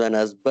حافظ شدن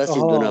از بس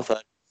این دو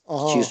نفر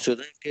چیز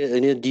شدن که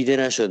یعنی دیده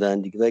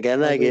نشدن دیگه.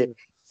 وگرنه اگه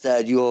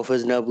سعدی و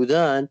حافظ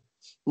نبودن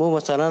ما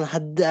مثلا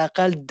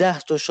حداقل 10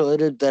 تا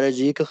شاعر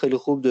درجه یک خیلی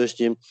خوب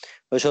داشتیم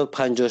و شاید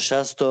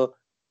 50-60 تا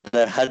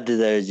در حد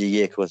درجه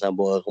یک مثلا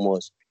با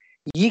اغماس.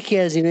 یکی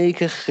از اینایی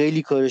که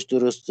خیلی کارش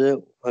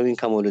درسته همین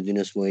کمال‌الدین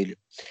اسماعیلی،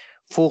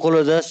 فوق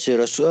العاده است.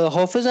 چرا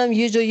حافظ هم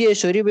یه جایی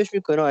اشاره بهش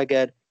میکنه،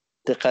 اگر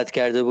دقت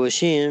کرده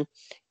باشین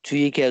توی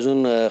یکی از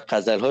اون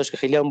غزل‌هاش که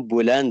خیلی هم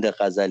بلند،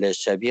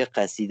 غزلش شبیه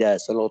قصیده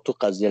است، حالا تو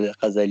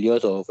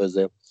غزلیات حافظ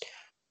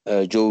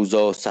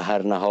جوزا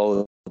سحر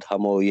نهاد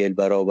همایل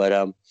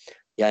برابرم،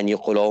 یعنی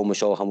غلام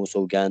شاه همو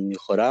سوگند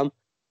میخورم،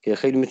 که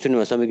خیلی میتونیم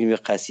مثلا بگیم یه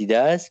قصیده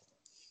است.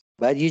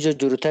 بعد یه جا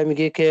جلوتر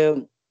میگه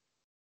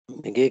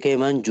که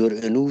من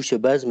جرعه نوش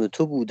بزم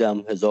تو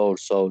بودم 1000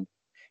 سال،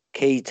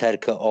 کی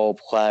ترک آب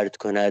خورد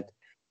کند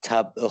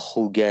طبع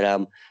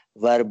خوگرم،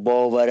 ور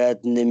باورت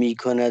نمی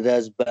کند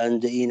از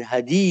بند این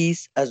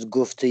حدیث، از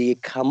گفته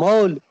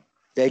کمال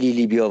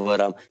دلیلی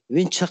بیاورم.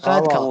 ببین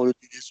چقدر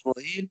کمال‌الدین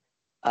اسماعیل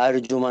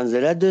ارج و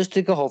منزلت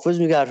داشته که حافظ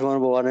میگه حرف من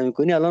باور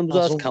نمی‌کنی، الان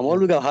بذار از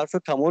کمال بگم حرف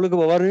کمالو که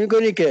باور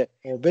نمی‌کنی که.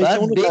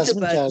 بعد بیت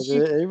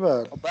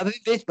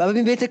بعدی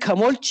ببین بیت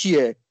کمال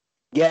چیه؟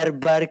 گر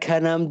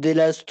برکنم دل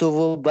از تو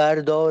و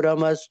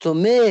بردارم از تو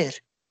مهر،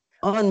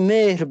 آن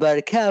مهر بر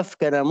کف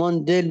کنم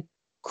آن دل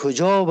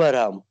کجا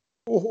برم.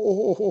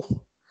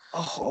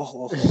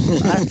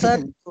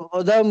 اصلا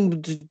آدم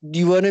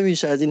دیوانه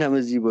میشه از این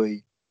همه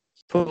زیبایی.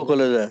 فوق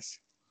العاده است.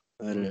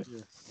 آره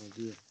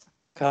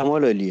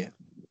کمال عالیه.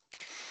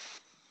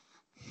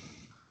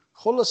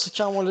 خلاص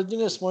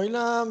کمال‌الدین اسماعیل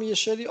هم یه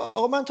شعری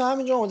آقا من تا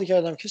همینجا آماده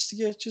کردم، کسی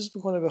دیگه چیز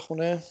میکنه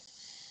بخونه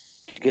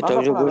دیگه تا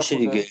اینجا باشه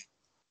دیگه.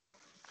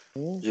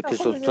 ذکر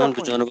سلطان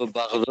به جانب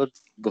بغداد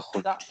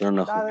بخون.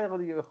 در دقیقه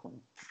دیگه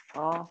بخون.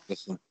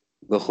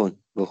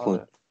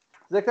 بخون.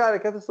 ذکر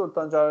حرکت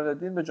سلطان جلال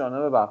الدین به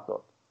جانب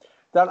بغداد.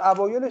 در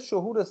اوایل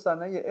شهور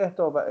سنه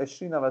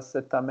 21 و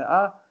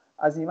 600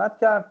 عزیمت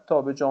کرد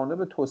تا به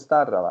جانب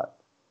توستر رود.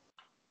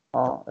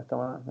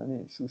 احتمالاً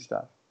یعنی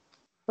شوشتر.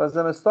 و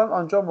زمستان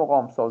آنجا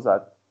مقام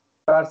سازد.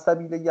 بر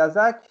سبیل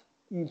یزک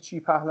ایلچی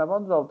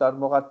پهلوان را در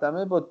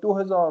مقدمه با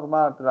 2000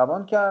 مرد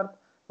روان کرد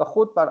و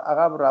خود بر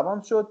عقب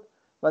روان شد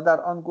و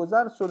در آن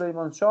گذر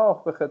سلیمان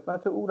شاه به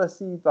خدمت او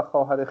رسید و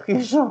خواهر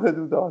خویش را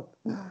بدو داد.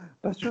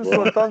 و چون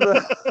سلطان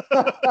به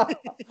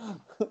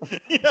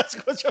این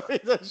از کجا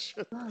پیدا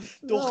شد؟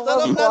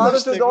 دخترم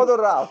نداشته داد و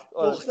رفت.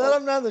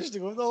 دخترم نداشته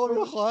گفت آقا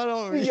بیا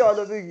خواهرم بگی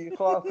حالا بگی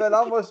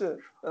فعلا باشه،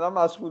 فعلا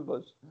مشغول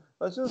باش.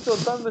 و چون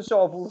سلطان به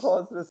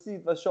شابورخواست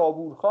رسید و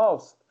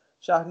شابورخواست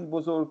شهری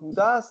بزرگ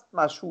بوده است،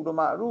 مشهور و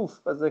معروف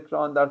و ذکر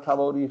آن در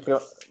تواریخ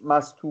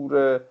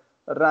مستور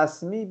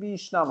رسمی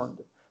بیش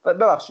نمانده.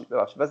 ببخشید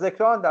و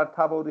ذکر آن در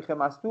تواریخ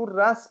مستور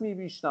رسمی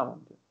بیش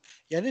نمانده.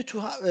 یعنی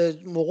تو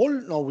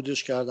مغول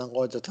نابودش کردن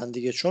قاعدتا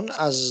دیگه، چون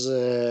از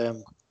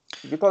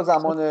دیگه تا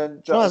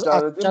زمان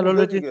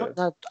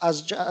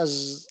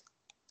از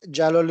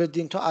جلال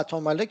الدین تا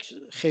عطاملک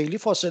خیلی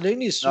فاصله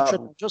نیست،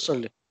 50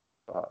 ساله.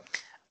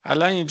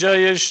 الان اینجا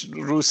یه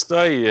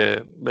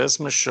روستاییه به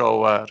اسم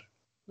شاور،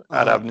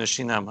 عرب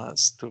نشین هم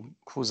هست تو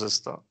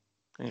خوزستان،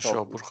 این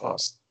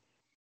شاپورخواست.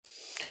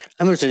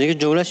 همین دیگه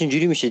جملهش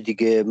اینجوری میشه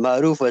دیگه،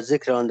 معروف و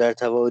ذکر آن در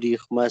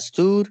تواریخ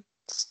مستور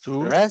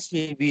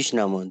رسمی بیش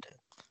نمانده.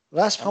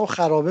 رسم هم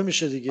خرابه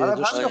میشه دیگه.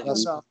 من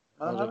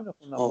همین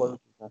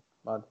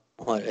خوندم.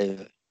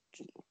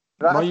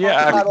 ما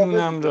یه اکنون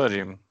هم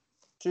داریم.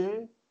 چی؟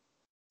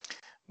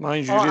 ما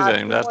اینجوری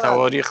داریم در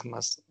تواریخ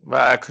مست و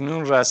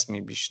اکنون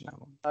رسمی بیش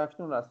نمانده.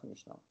 اکنون رسمی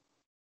بیش نمانده.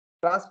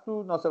 رسم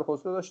تو ناصر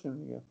خسرو داشتیم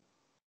دیگه.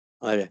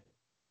 آره.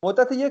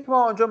 مدت 1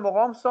 ماه آنجا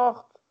مقام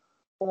ساخت.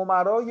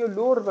 امرای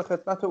لور به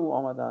خدمت او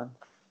آمدند.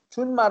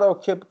 چون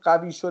مراکب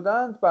قوی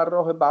شدند بر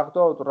راه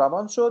بغداد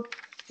روان شد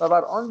و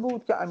بر آن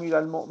بود که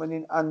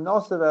امیرالمؤمنین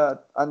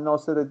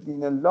الناصر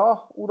الدین الله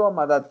او را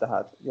مدد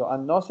دهد یا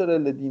الناصر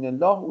الدین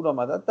الله او را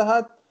مدد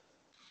دهد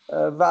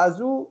و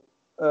از او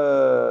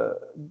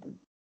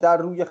در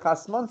روی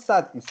خصمان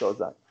سدی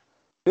سازد.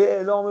 به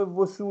اعلام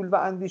وصول و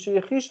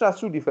اندیشه خیش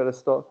رسولی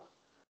فرستاد.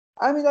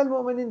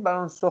 امیرالمؤمنین بر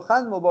آن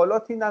سخن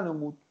مبالاتی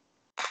ننمود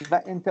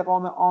و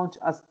انتقام آنچ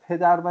از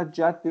پدر و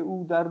جد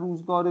او در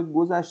روزگار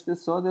گذشته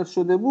صادر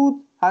شده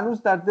بود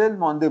هنوز در دل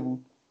مانده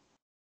بود.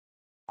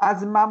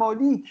 از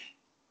ممالیک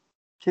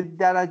که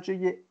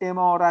درجه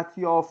امارت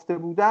یافته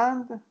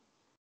بودند،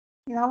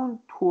 این همون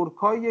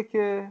ترکاییه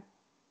که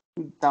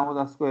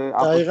دم دستگاه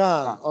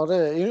دقیقاً آره،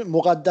 این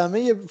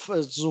مقدمه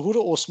ظهور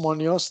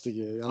عثمانی هاست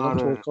دیگه. یعنی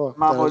آره. ترکا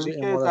ممالیک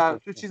که در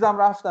تو چیزم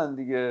رفتن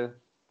دیگه،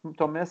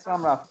 تا مصر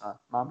هم رفتن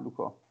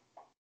مملوکا.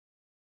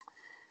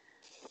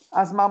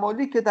 از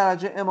ممالیک که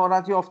درجه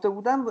امارت یافته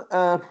بودن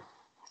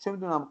چه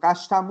میدونم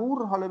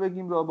قشتمور، حالا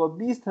بگیم را، با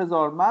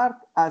 20,000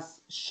 مرد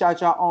از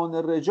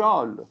شجعان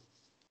رجال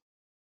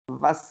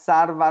و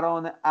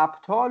سروران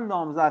ابطال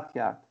نامزد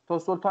کرد تا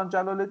سلطان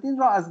جلال الدین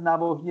را از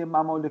نواحی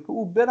ممالک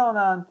او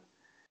برانند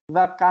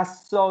و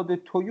قصاد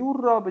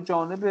طیور را به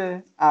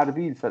جانب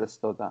اربیل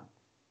فرستادند.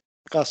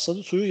 قصاد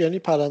طیور یعنی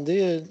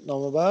پرنده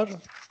نامبر؟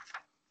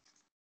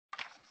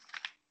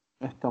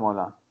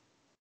 احتمالاً.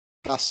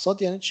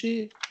 قصاد یعنی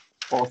چی؟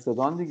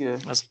 قاصدان دیگه.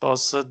 از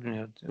قاصد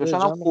میاد. بشن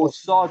هم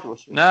قصاد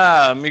باشه.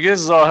 نه میگه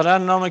ظاهرا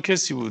نام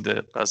کسی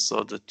بوده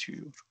قصاد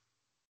طیور.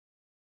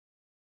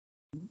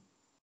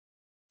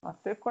 من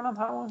فکر کنم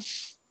همون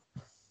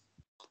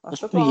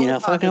یه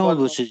نفر که نمود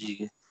باشه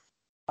دیگه.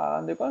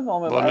 پرندگان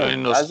نامبر. بالا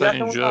این نسخه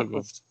اینجا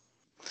گفت.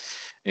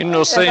 این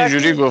نسخه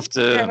اینجوری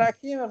گفته.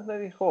 ترکی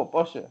مقداری. خب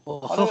باشه.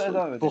 حالا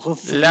ادامه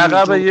بده.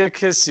 لقب یک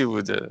کسی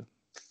بوده.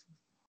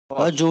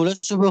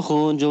 جمله‌شو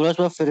بخون. جمله‌ش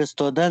با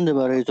فرستادند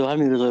برای تو،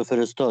 همین رضا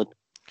فرستاد.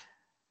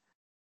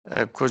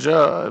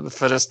 کجا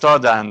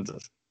فرستادند؟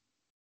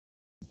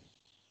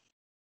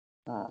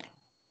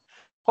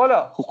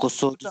 حالا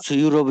قصاد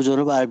طیور را به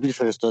جانب اربیل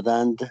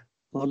فرستادند.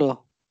 حالا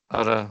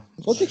آره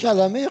خود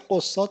کلمه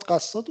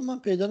قصاد من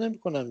پیدا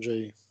نمی‌کنم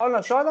جایی.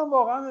 حالا شاید هم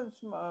واقعا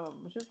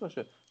چیز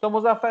باشه. تا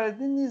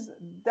مظفرالدین نیز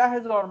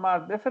 10,000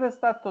 مرد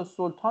بفرستد تا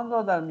سلطان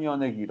را در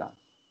میانه گیرند.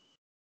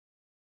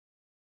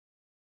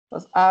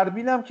 پس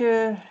اربیل هم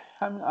که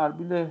همین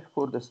اربیل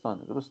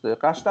کردستانه، درسته؟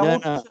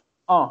 قشتمون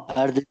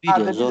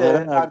اردبیله،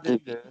 ظاهرا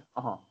اردبیله.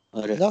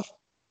 آره. نه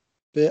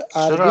به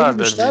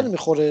اربیل بیشتر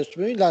میخوره.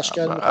 ببین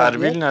لشکر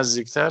اربیل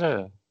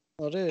نزدیکتره.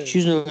 آره.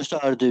 چیز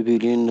نوشته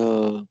اردبیل.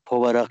 این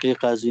پاورقی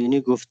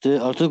قزوینی گفته،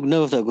 البته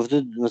نگفته،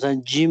 گفته مثلا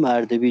جیم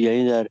اردبیل،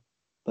 یعنی در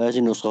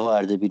بعضی نسخه ها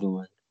اردبیل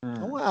اومد.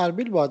 اما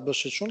اربیل باید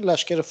باشه چون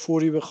لشکر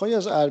فوری بخوای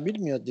از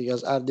اربیل میاد دیگه،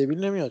 از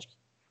اردبیل نمیاد.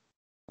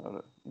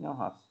 آره اینا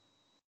هست.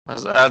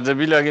 از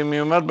اردبیل اگه می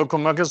اومد به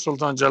کمک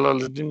سلطان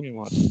جلال الدین می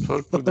اومد.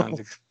 ترک بودن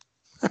دیگه.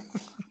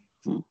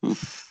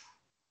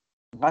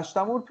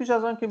 قشتمور پیش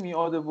از آن که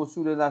میعاد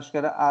وصول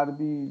لشکر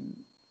اربیل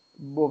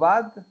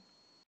بود،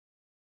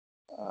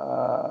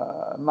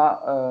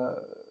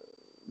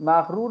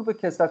 مغرور به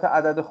کثرت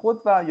عدد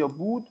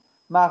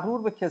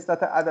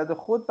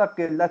خود و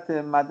قلت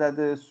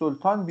مدد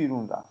سلطان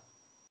بیرون رفت.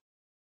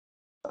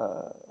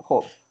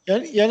 خب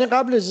یعنی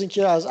قبل از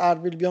اینکه از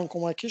اربیل بیان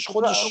کمکش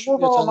خودش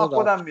من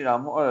خودم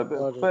میرم.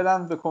 فعلا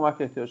به کمک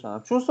احتیاج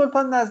ندارم. چون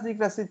سلطان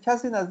نزدیک رسید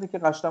کسی نزدیک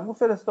قشتمور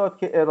فرستاد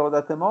که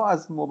ارادت ما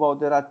از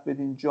مبادرت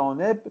بدین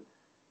جانب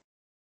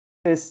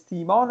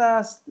استیمان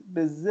است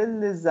به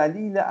ذل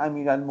ذلیل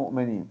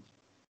امیرالمؤمنین.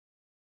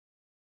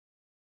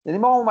 یعنی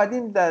ما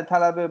اومدیم در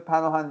طلب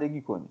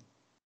پناهندگی کنیم،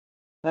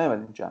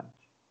 نیومدیم جنگ.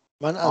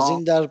 من از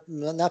این در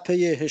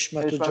نپی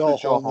حشمت و جاه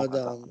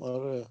آمدم.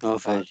 آره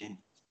آفرین.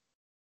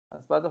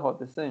 از بعد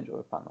حادثه اینجا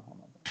به پناه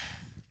آمدم.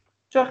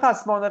 چه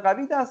خصمان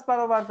قوی دست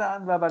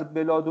برآورده‌اند و بر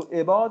بلاد و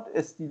عباد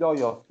استیلا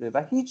یافته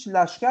و هیچ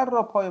لشکر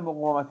را پای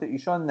مقاومت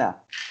ایشان نه.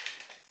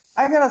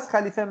 اگر از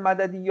خلیفه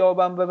مددی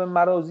یابم و به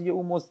مراضی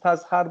او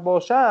مستظهر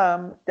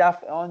باشم،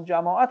 دفع آن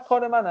جماعت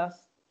کار من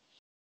است.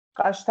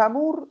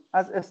 قشتمور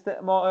از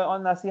استماع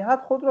آن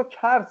نصیحت خود را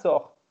کر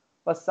ساخت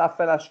و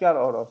صف لشکر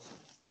آراست.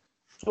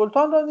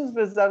 سلطان را نیز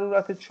به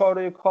ضرورت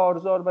چاره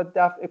کارزار و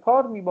دفع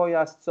کار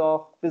میبایست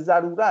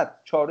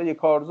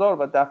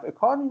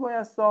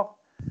ساخت.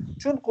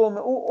 چون قوم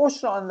او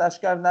عشر آن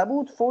لشکر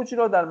نبود، فوجی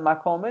را در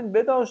مکامن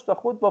بداشت و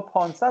خود با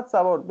 500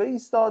 سوار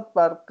بایستاد،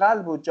 بر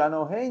قلب و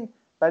جناحین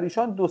بر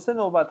ایشان 2-3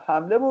 نوبت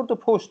حمله برد و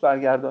پشت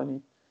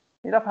برگردانید.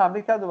 این رفت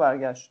حمله کرد و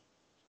برگشت.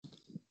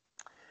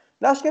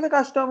 لشکر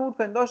قشتمور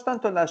پنداشتند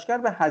تا لشکر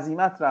به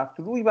هزیمت رفت،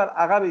 روی بر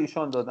عقب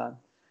ایشان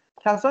دادند.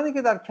 کسانی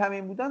که در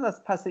کمین بودند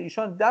از پس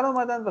ایشان در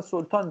آمدند و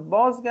سلطان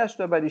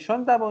بازگشت و بر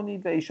ایشان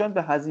دوانید و ایشان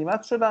به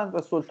هزیمت شدند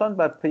و سلطان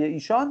بر پی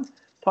ایشان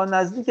تا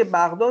نزدیک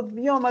بغداد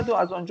بیامد و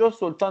از آنجا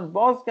سلطان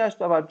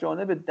بازگشت و بر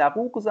جانب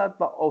دقوق زد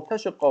و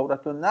آتش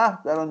غارت و نهر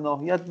در آن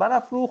ناحیت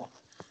برافروخت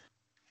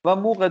و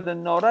موقد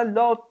ناره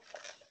لا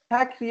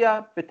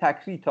تکریه به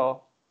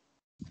تکریتا.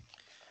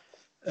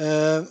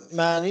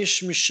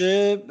 معنیش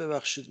میشه،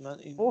 ببخشید من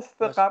این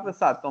به قبر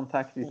صدام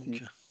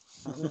تکریتی،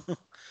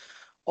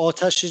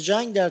 آتش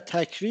جنگ در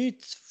تکریت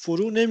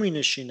فرو نمی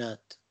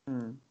نشیند.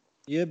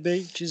 یه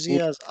بیت چیزی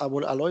از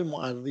ابوالعلای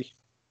معرضی.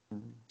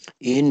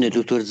 این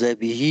دکتر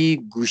ذبیحی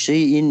گوشه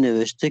این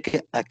نوشته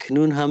که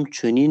اکنون هم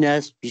چنین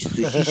است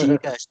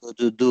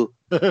 26/1/82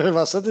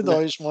 وسط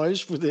داعش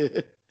ماهش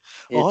بوده.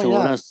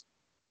 احتمال است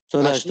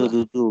سال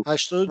 82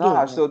 نه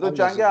 82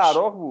 جنگ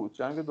عراق بود،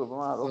 جنگ دوم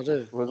عراق.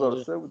 آره.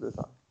 2003 بوده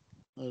تا.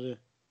 آره.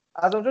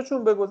 از آنجا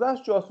چون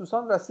بگذشت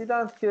جاسوسان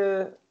رسیدند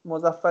که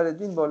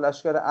مظفرالدین با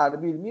لشکر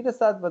اربیل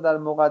میرسد و در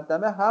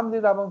مقدمه حملی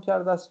روان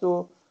کرده است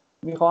و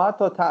میخواهد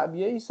تا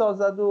تعبیه‌ای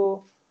سازد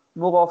و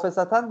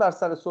مغافصتاً بر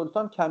سر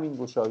سلطان کمین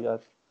گشاید.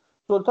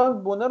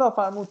 سلطان بنه را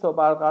فرمود تا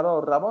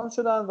برقرار روان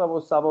شدند و با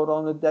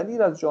سواران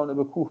دلیر از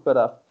جانب کوه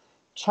برفت.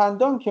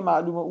 چندان که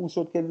معلوم او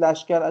شد که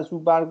لشکر از او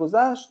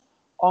برگذشت،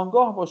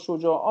 آنگاه با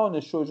شجاعان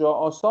شجاع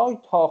آسای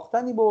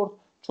تاختنی برد،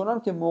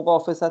 چنان که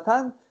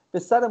مغافصتاً به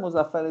سر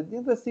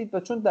مظفرالدین رسید و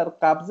چون در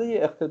قبضه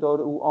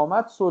اقتدار او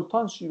آمد،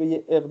 سلطان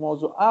شیوه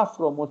اغماض و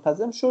عفو را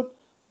ملتزم شد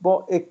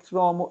با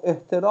اکرام و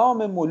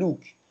احترام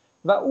ملوک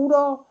و او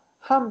را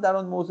هم در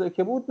آن موضع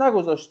که بود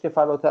نگذاشت که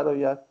فراتر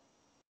آید.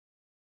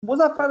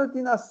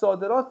 مظفرالدین از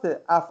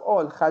صادرات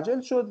افعال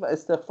خجل شد و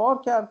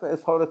استغفار کرد و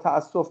اظهار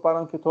تأسف بر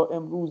آنکه تا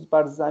امروز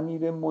بر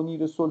ضمیر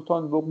منیر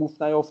سلطان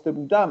وقوف نیافته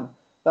بودم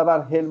و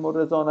بر حلم و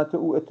رضانت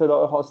او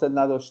اطلاع حاصل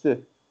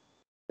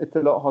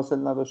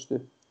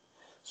نداشته.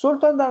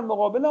 سلطان در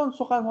مقابل آن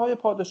سخنهای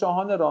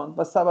پادشاهان راند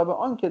و سبب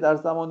آن که در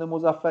زمان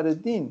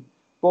مظفرالدین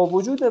با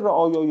وجود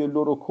رعایای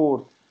لر و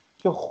کرد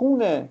که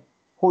خون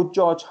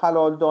حجاج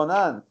حلال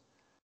دانند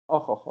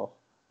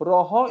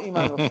راهها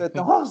ایمن و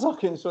فتنه ها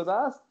ساکن شده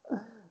است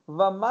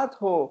و مدح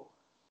و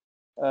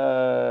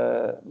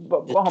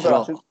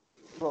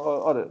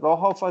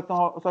راهها فتنه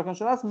ها ساکن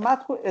شده است،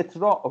 مدح و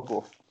اطراع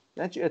گفت.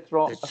 یعنی چی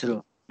اطراع؟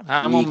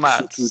 همون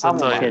مدح،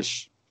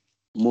 ستایش،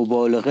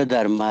 مبالغه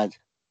در مدح.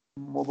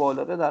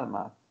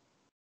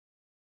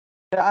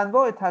 به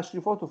انواع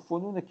تشریفات و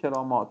فنون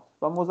کرامات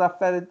و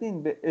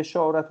مظفرالدین به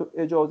اشارت و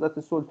اجازت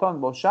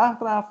سلطان با شهر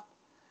رفت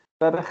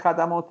و به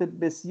خدمات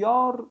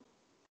بسیار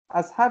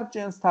از هر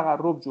جنس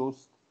تقرب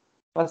جست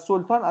و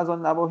سلطان از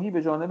آن نواحی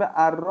به جانب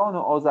اران و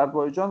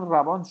آذربایجان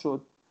روان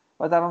شد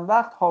و در آن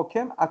وقت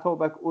حاکم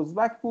اتابک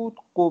ازبک بود.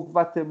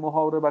 قوت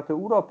محاربت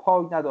او را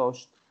پای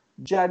نداشت،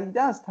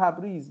 جریده از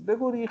تبریز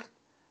بگریخت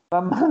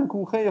و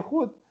منکوخه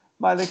خود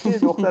ملکه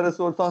دختر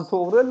سلطان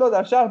طغرل را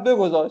در شهر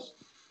بگذاشت.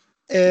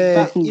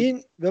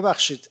 این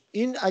ببخشید،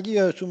 این اگه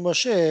یادتون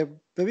باشه،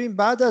 ببین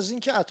بعد از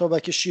اینکه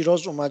اتابک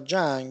شیراز اومد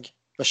جنگ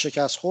و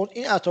شکست خورد،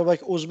 این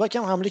اتابک ازبک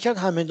هم حمله کرد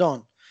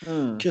همدان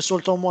که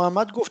سلطان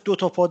محمد گفت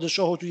 2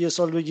 پادشاه رو تو یه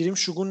سال بگیریم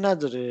شگون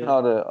نداره.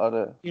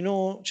 آره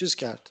اینو چیز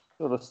کرد.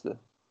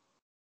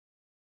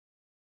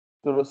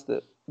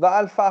 درسته. و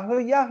الفهر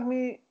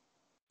یحمی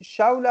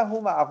شوله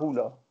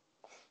معقولا،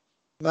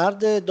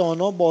 مرد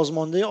دانا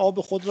بازمانده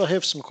آب خود را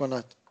حفظ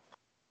میکند.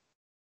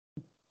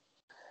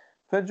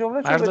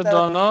 مرد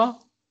دانا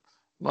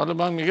مال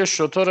من میگه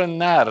شتر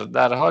نر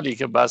در حالی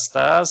که بسته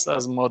است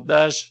از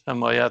ماده‌اش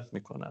حمایت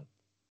میکند.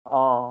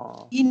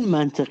 این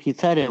منطقی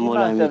تره. این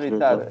منطقی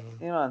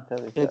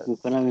تره. فکر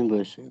میکنم این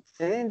باشه.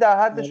 این در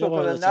حد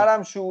شتر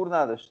نرم شعور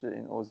نداشته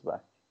این ازبک.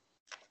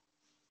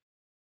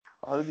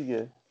 آره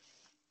دیگه.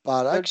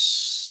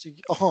 برعکس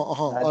دیگه.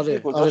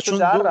 آره چون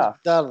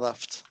در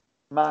رفت.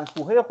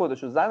 منکوحه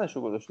خودشو،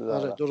 زنشو گذاشته در.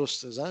 آره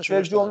درسته، زنشو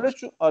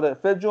گذاشته.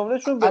 فل جمله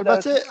چون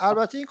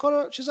البته این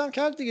کارو چیزام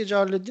کرد دیگه،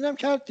 جلال الدین هم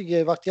کرد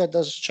دیگه، وقتی از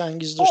دست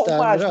چنگیز داشت در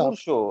میره مجبور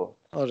شد.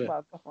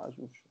 آره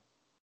مجبور شد.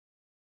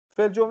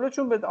 فل جمله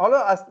چون حالا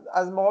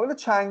از مقابل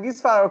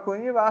چنگیز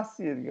فراکنی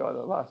بحثیه دیگه.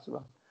 حالا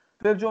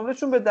فل جمله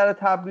چون به در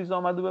تبریز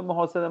آمد و به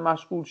محاصره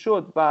مشغول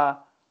شد و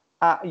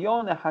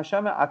اعیان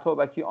حشم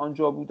اتابکی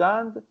آنجا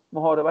بودند،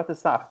 محاربت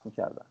سخت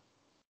می‌کردند.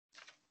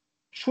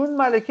 چون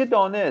ملکه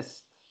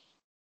دانست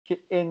که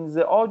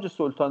انزعاج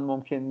سلطان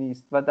ممکن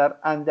نیست و در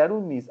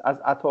اندرون نیز از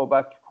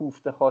اتابک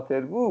کوفته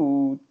خاطر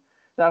بود،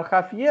 در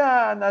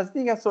خفیه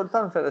نزدیک از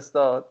سلطان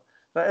فرستاد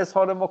و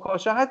اظهار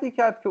مکاشحتی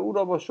کرد که او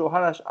را با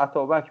شوهرش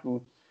اتابک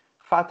بود.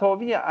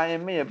 فتاوی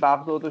ائمه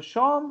بغداد و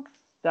شام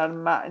در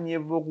معنی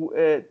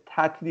وقوع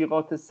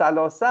تطلیقات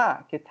ثلاثه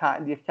که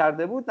تعلیق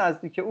کرده بود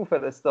نزدیک او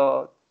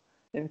فرستاد.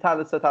 یعنی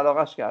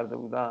طلاقش کرده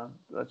بودن.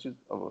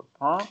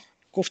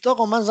 گفت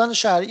آقا من زن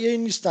شرعی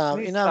نیستم.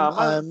 اینم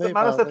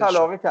منو 3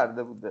 طلاقه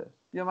کرده بوده،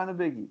 بیا منو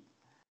بگید.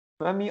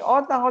 و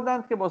میعاد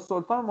نهادند که با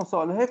سلطان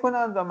مصالحه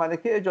کنند و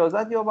ملکه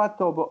اجازت یابد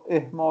تا با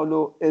احمال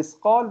و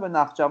اسقال به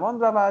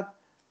نخجوان رود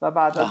و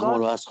بعد از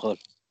آن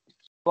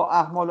با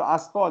احمال و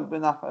اسقال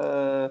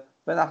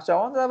به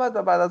نخجوان رود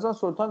و بعد از آن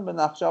سلطان به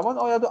نخجوان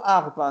آید و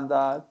عقد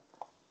بندد.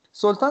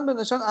 سلطان به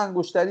نشان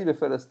انگشتری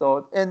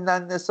بفرستاد: ان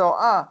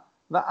النساء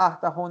و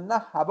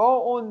عهدهن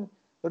هباء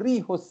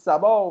ریح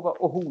الصبا و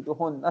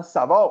عهودهن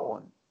سواء.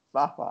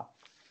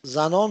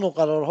 زنان و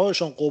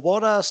قرارهایشان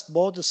غبار است،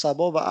 باد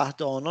صبا و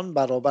عهد آنان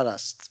برابر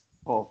است.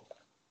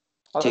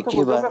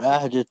 تکی بر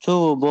عهد تو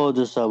و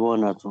باد صبا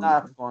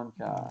نتوان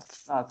کرد.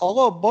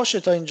 آقا باشه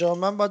تا اینجا،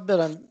 من باید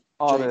برم.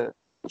 آره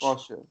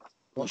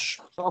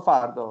باشه. تا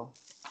فردا.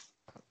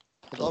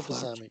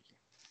 خداحافظ همگی.